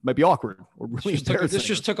 Might be awkward or really embarrassing. This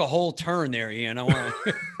just took a whole turn there, Ian. I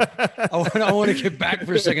want to get back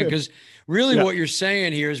for a second, because really what you're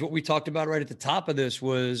saying here is what we talked about right at the top of this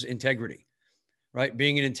was integrity, right?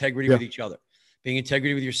 Being in integrity with each other, being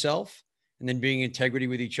integrity with yourself, and then being integrity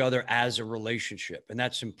with each other as a relationship. And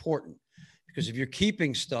that's important, because if you're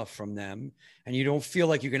keeping stuff from them and you don't feel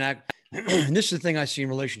like you can act, and this is the thing I see in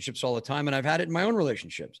relationships all the time, and I've had it in my own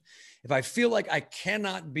relationships. If I feel like I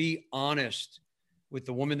cannot be honest with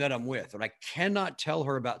the woman that I'm with, and I cannot tell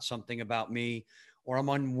her about something about me, or I'm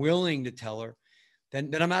unwilling to tell her,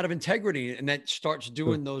 then I'm out of integrity. And that starts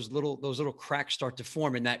doing those little cracks start to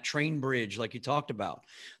form in that train bridge, like you talked about.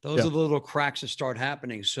 Those are the little cracks that start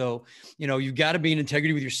happening. So, you've got to be in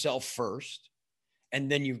integrity with yourself first, and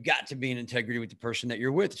then you've got to be in integrity with the person that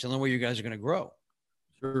you're with. It's the only way you guys are going to grow.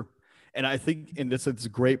 Sure. And I think, and it's a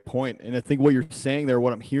great point. And I think what you're saying there,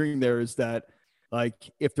 what I'm hearing there is that,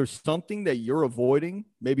 like, if there's something that you're avoiding,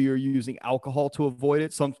 maybe you're using alcohol to avoid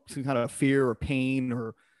it, some kind of fear or pain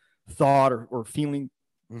or thought or feeling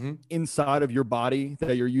inside of your body,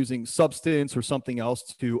 that you're using substance or something else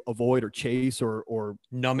to avoid or chase or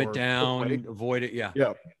numb it down, avoid it. Yeah.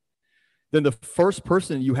 Yeah. Then the first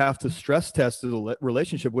person you have to stress test the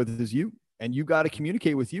relationship with is you. And you got to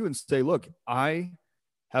communicate with you and say, look, I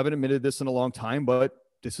haven't admitted this in a long time, but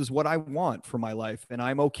this is what I want for my life. And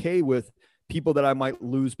I'm okay with people that I might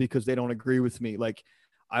lose because they don't agree with me. Like,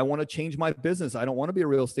 I want to change my business. I don't want to be a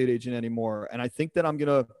real estate agent anymore. And I think that I'm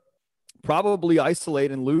going to probably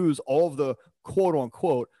isolate and lose all of the quote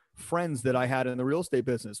unquote friends that I had in the real estate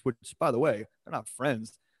business, which, by the way, they're not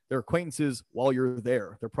friends. They're acquaintances while you're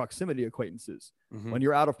there. They're proximity acquaintances. When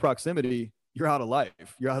you're out of proximity, you're out of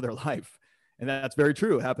life. You're out of their life. And that's very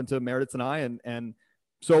true. It happened to Meredith and I. And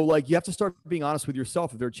so, like, you have to start being honest with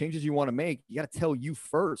yourself. If there are changes you want to make, you got to tell you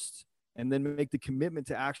first, and then make the commitment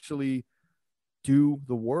to actually do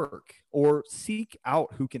the work, or seek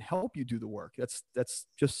out who can help you do the work. That's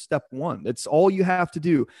just step one. That's all you have to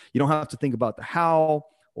do. You don't have to think about the how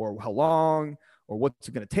or how long or what's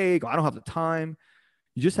it going to take. I don't have the time.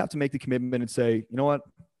 You just have to make the commitment and say, you know what?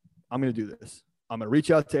 I'm going to do this. I'm going to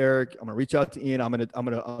reach out to Eric. I'm going to reach out to Ian. I'm going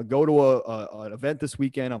to go to an event this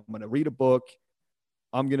weekend. I'm going to read a book.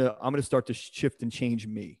 I'm going to start to shift and change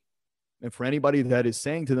me. And for anybody that is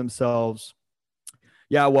saying to themselves,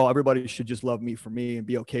 yeah, well, everybody should just love me for me and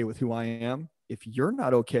be okay with who I am. If you're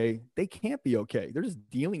not okay, they can't be okay. They're just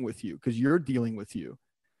dealing with you because you're dealing with you.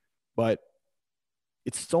 But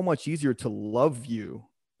it's so much easier to love you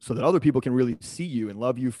so that other people can really see you and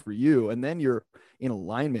love you for you. And then you're in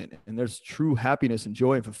alignment, and there's true happiness and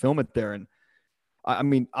joy and fulfillment there. And I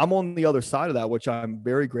mean, I'm on the other side of that, which I'm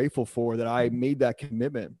very grateful for, that I made that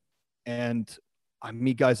commitment. And I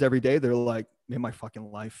meet guys every day. They're like, in my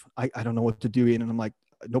fucking life, I don't know what to do. And I'm like,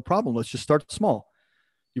 no problem. Let's just start small.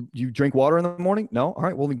 You drink water in the morning? No. All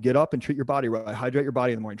right. Well, then get up and treat your body right. Hydrate your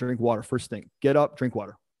body in the morning. Drink water first thing. Get up, drink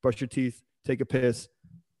water, brush your teeth, take a piss,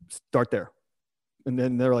 start there. And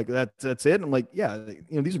then they're like, that's it. And I'm like, yeah,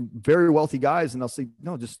 these are very wealthy guys. And I'll say,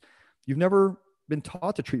 no, just, you've never been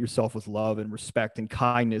taught to treat yourself with love and respect and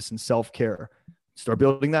kindness and self-care. Start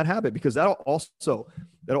building that habit, because that'll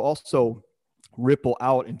also ripple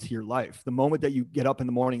out into your life. The moment that you get up in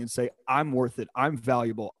the morning and say, I'm worth it, I'm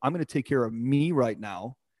valuable, I'm going to take care of me right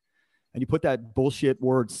now, and you put that bullshit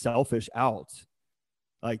word selfish out,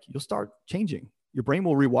 like, you'll start changing. Your brain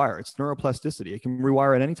will rewire. It's neuroplasticity. It can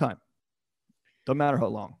rewire at any time. Doesn't matter how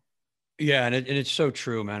long. Yeah. And it's so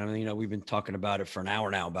true, man. I mean, we've been talking about it for an hour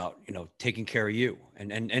now about, taking care of you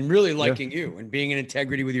and really liking you and being in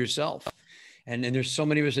integrity with yourself. And there's so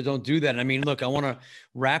many of us that don't do that. And I mean, look, I want to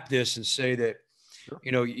wrap this and say that,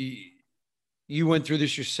 you went through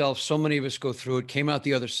this yourself. So many of us go through it, came out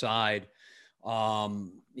the other side,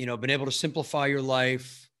 been able to simplify your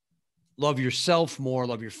life, love yourself more,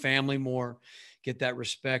 love your family more, get that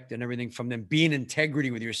respect and everything from them, be in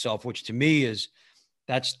integrity with yourself, which to me is,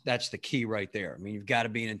 that's the key right there. I mean, you've got to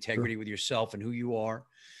be in integrity with yourself and who you are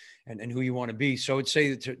and who you want to be. So I would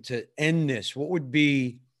say that to end this, what would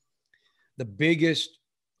be the biggest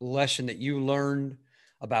lesson that you learned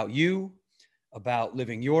about you, about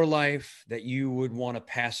living your life, that you would want to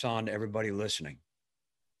pass on to everybody listening?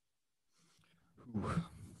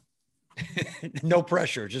 No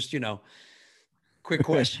pressure, just, quick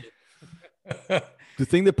question. The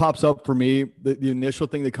thing that pops up for me, the initial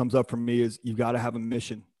thing that comes up for me is, you got to have a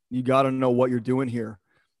mission. You got to know what you're doing here.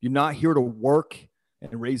 You're not here to work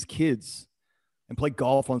and raise kids and play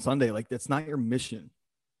golf on Sunday. Like, that's not your mission.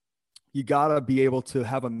 You got to be able to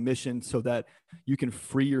have a mission so that you can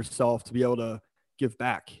free yourself to be able to give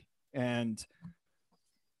back. And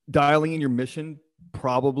dialing in your mission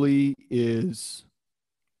probably is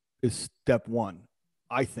step one,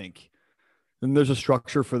 I think. And there's a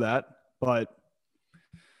structure for that, but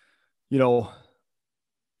you know,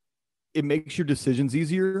 it makes your decisions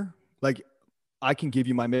easier. Like I can give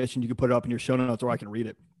you my mission, you can put it up in your show notes, or I can read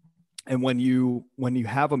it. And when you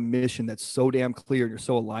have a mission that's so damn clear and you're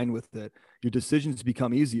so aligned with it, your decisions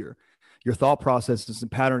become easier. Your thought processes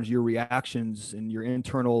and patterns, your reactions and your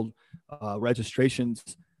internal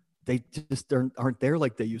registrations, they just aren't there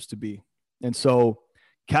like they used to be. And so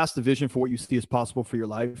cast a vision for what you see as possible for your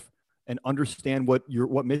life and understand what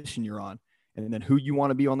mission you're on, and then who you want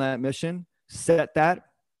to be on that mission. Set that,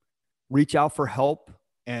 reach out for help,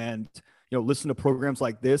 and listen to programs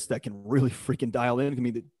like this that can really freaking dial in. I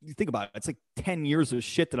mean, you think about it, it's like 10 years of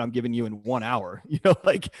shit that I'm giving you in 1 hour.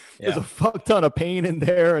 There's a fuck ton of pain in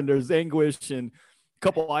there, and there's anguish, and a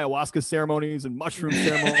couple ayahuasca ceremonies and mushroom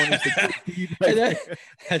ceremonies.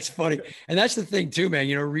 That's funny. And that's the thing too, man,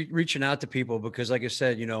 reaching out to people, because like I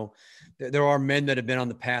said, there are men that have been on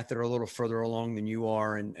the path that are a little further along than you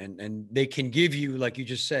are. And they can give you, like you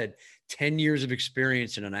just said, 10 years of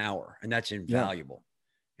experience in an hour. And that's invaluable.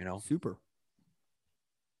 Super.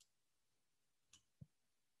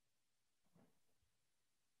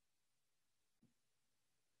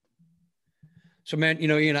 So, man,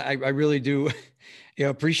 Ian, I really do,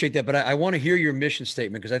 appreciate that. But I want to hear your mission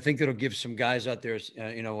statement, because I think that'll give some guys out there,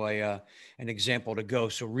 an example to go.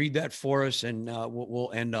 So read that for us, and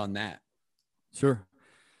we'll end on that. Sure.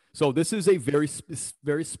 So this is a very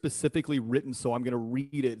specifically written. So I'm going to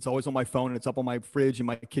read it. It's always on my phone, and it's up on my fridge, in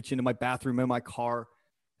my kitchen, in my bathroom, in my car.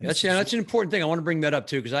 That's an important thing. I want to bring that up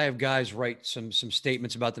too, because I have guys write some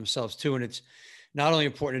statements about themselves too. And it's not only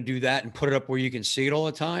important to do that and put it up where you can see it all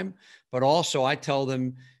the time, but also I tell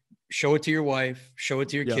them, show it to your wife, show it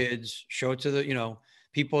to your kids, show it to the,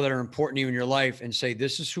 people that are important to you in your life, and say,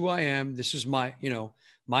 this is who I am. This is my,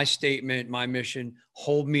 my statement, my mission.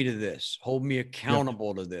 Hold me to this. Hold me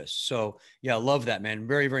accountable to this. So I love that, man.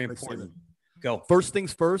 Very, very important. Go. First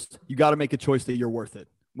things first, you got to make a choice that you're worth it.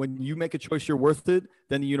 When you make a choice you're worth it,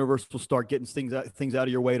 then the universe will start getting things out of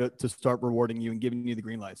your way to start rewarding you and giving you the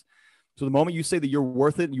green lights. So the moment you say that you're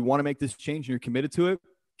worth it and you want to make this change and you're committed to it,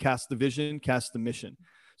 cast the vision, cast the mission.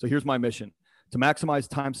 So here's my mission: to maximize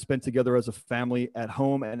time spent together as a family, at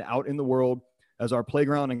home and out in the world, as our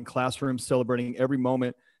playground and classroom, celebrating every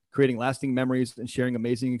moment, creating lasting memories, and sharing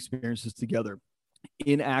amazing experiences together.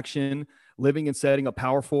 In action, living and setting a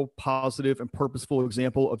powerful, positive, and purposeful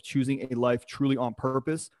example of choosing a life truly on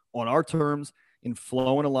purpose, on our terms, in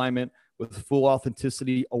flow and alignment, with full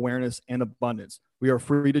authenticity, awareness, and abundance. We are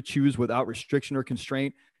free to choose without restriction or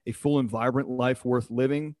constraint, a full and vibrant life worth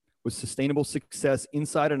living, with sustainable success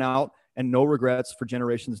inside and out, and no regrets for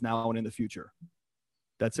generations now and in the future.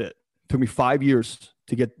 That's it. Took me 5 years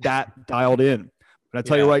to get that dialed in. But I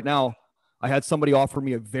tell you right now, I had somebody offer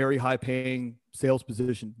me a very high paying sales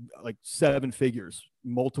position, like 7 figures,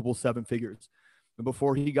 multiple 7 figures. And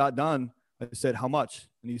before he got done, I said, how much?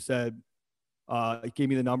 And he said, he gave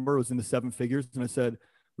me the number. It was in the 7 figures. And I said,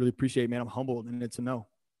 really appreciate it, man. I'm humbled. And it's a no,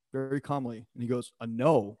 very calmly. And he goes, a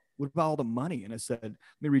no? What about all the money? And I said, let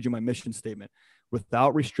me read you my mission statement: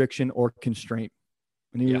 without restriction or constraint.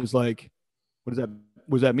 And he was like, what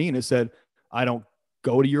does that mean? It said, I don't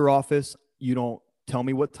go to your office. You don't tell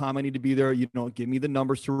me what time I need to be there. You don't give me the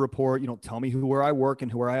numbers to report. You don't tell me where I work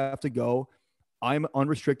and where I have to go. I'm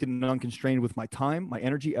unrestricted and unconstrained with my time, my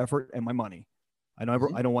energy, effort, and my money. I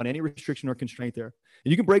don't want any restriction or constraint there.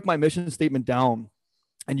 And you can break my mission statement down,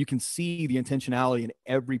 and you can see the intentionality in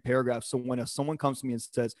every paragraph. So when someone comes to me and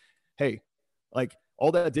says, hey, like,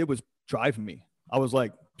 all that did was drive me, I was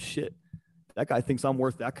like, shit, that guy thinks I'm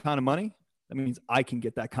worth that kind of money. That means I can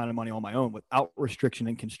get that kind of money on my own without restriction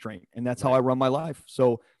and constraint. And that's how I run my life.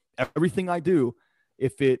 So everything I do,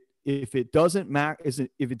 if it doesn't have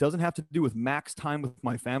to do with max time with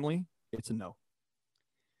my family, it's a no.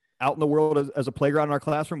 Out in the world as a playground in our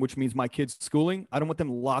classroom, which means my kids' schooling, I don't want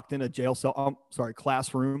them locked in a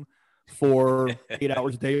classroom for 8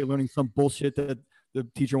 hours a day learning some bullshit that the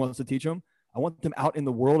teacher wants to teach them. I want them out in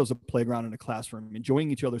the world as a playground in a classroom,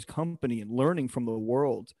 enjoying each other's company and learning from the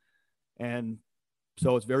world. And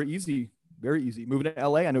so it's very easy. Moving to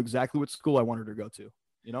LA, I know exactly what school I wanted her to go to,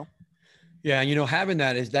 Yeah. And, having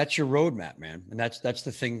that's your roadmap, man. And that's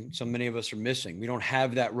the thing so many of us are missing. We don't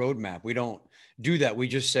have that roadmap. We don't do that. We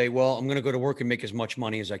just say, well, I'm going to go to work and make as much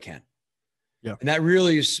money as I can. Yeah. And that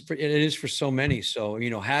really it is for so many. So,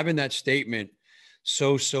 having that statement,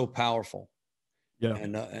 so powerful. Yeah.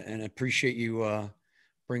 And I appreciate you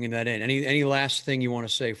bringing that in. Any last thing you want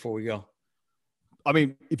to say before we go? I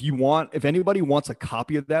mean, if anybody wants a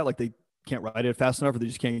copy of that, like can't write it fast enough or they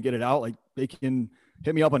just can't get it out, like they can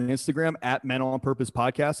hit me up on Instagram at Men on Purpose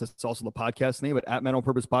Podcast. That's also the podcast name, but at Men on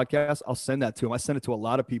Purpose Podcast. I'll send that to them. I send it to a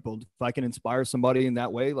lot of people. If I can inspire somebody in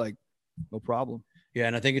that way, like no problem. Yeah.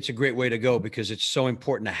 And I think it's a great way to go because it's so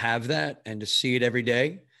important to have that and to see it every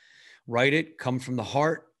day. Write it, come from the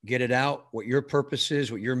heart, get it out, what your purpose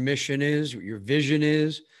is, what your mission is, what your vision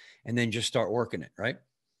is, and then just start working it, right?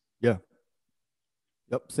 Yeah.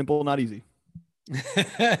 Yep. Simple, not easy.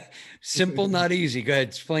 Simple, not easy. Go ahead.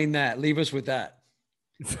 Explain that. Leave us with that.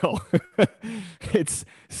 So it's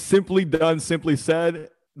simply done, simply said.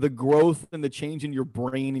 The growth and the change in your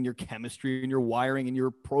brain and your chemistry and your wiring and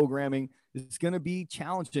your programming is going to be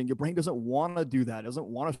challenging. Your brain doesn't want to do that. It doesn't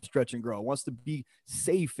want to stretch and grow. It wants to be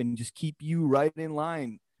safe and just keep you right in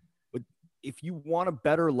line. But if you want a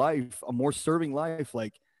better life, a more serving life,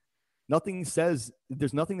 like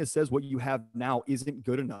there's nothing that says what you have now isn't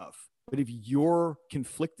good enough. But if you're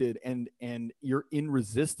conflicted and you're in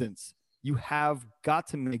resistance, you have got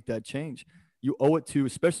to make that change. You owe it to,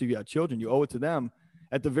 especially if you have children, you owe it to them.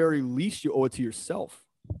 At the very least, you owe it to yourself.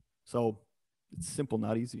 So it's simple,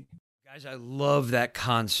 not easy. Guys, I love that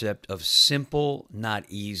concept of simple, not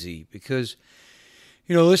easy, because,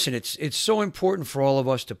 listen, it's so important for all of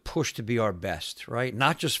us to push to be our best, right?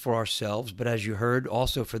 Not just for ourselves, but as you heard,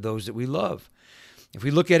 also for those that we love. If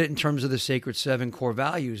we look at it in terms of the Sacred 7 core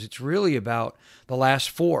values, it's really about the last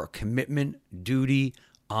 4: commitment, duty,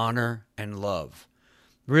 honor, and love.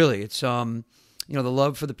 Really, it's the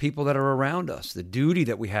love for the people that are around us, the duty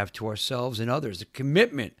that we have to ourselves and others, the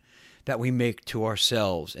commitment that we make to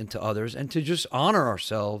ourselves and to others, and to just honor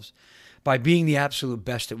ourselves by being the absolute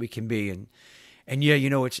best that we can be. And yeah,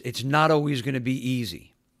 it's not always going to be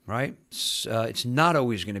easy, right? It's not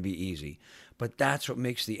always going to be easy, but that's what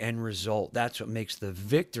makes the end result. That's what makes the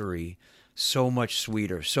victory so much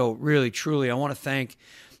sweeter. So really, truly, I want to thank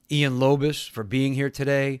Ian Lobus for being here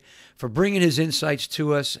today, for bringing his insights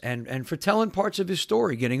to us, and for telling parts of his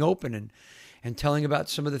story, getting open and telling about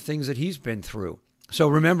some of the things that he's been through. So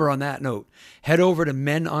remember, on that note, head over to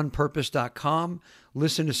menonpurpose.com.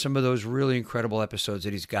 Listen to some of those really incredible episodes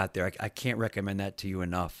that he's got there. I can't recommend that to you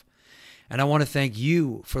enough. And I want to thank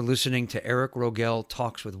you for listening to Eric Rogel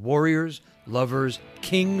Talks with Warriors, Lovers,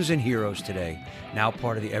 Kings, and Heroes today, now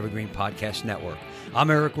part of the Evergreen Podcast Network. I'm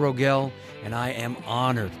Eric Rogel, and I am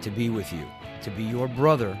honored to be with you, to be your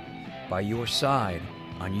brother by your side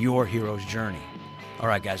on your hero's journey. All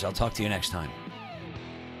right, guys, I'll talk to you next time.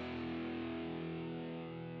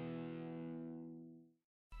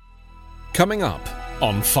 Coming up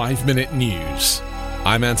on 5 Minute News,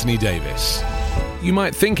 I'm Anthony Davis. You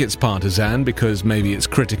might think it's partisan because maybe it's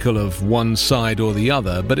critical of one side or the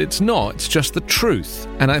other, but it's not. It's just the truth.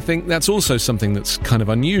 And I think that's also something that's kind of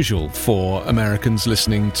unusual for Americans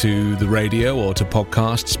listening to the radio or to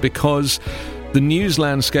podcasts, because the news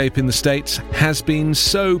landscape in the States has been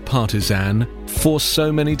so partisan for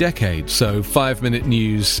so many decades. So 5 Minute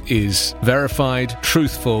News is verified,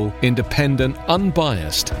 truthful, independent,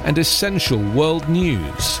 unbiased, and essential world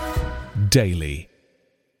news daily.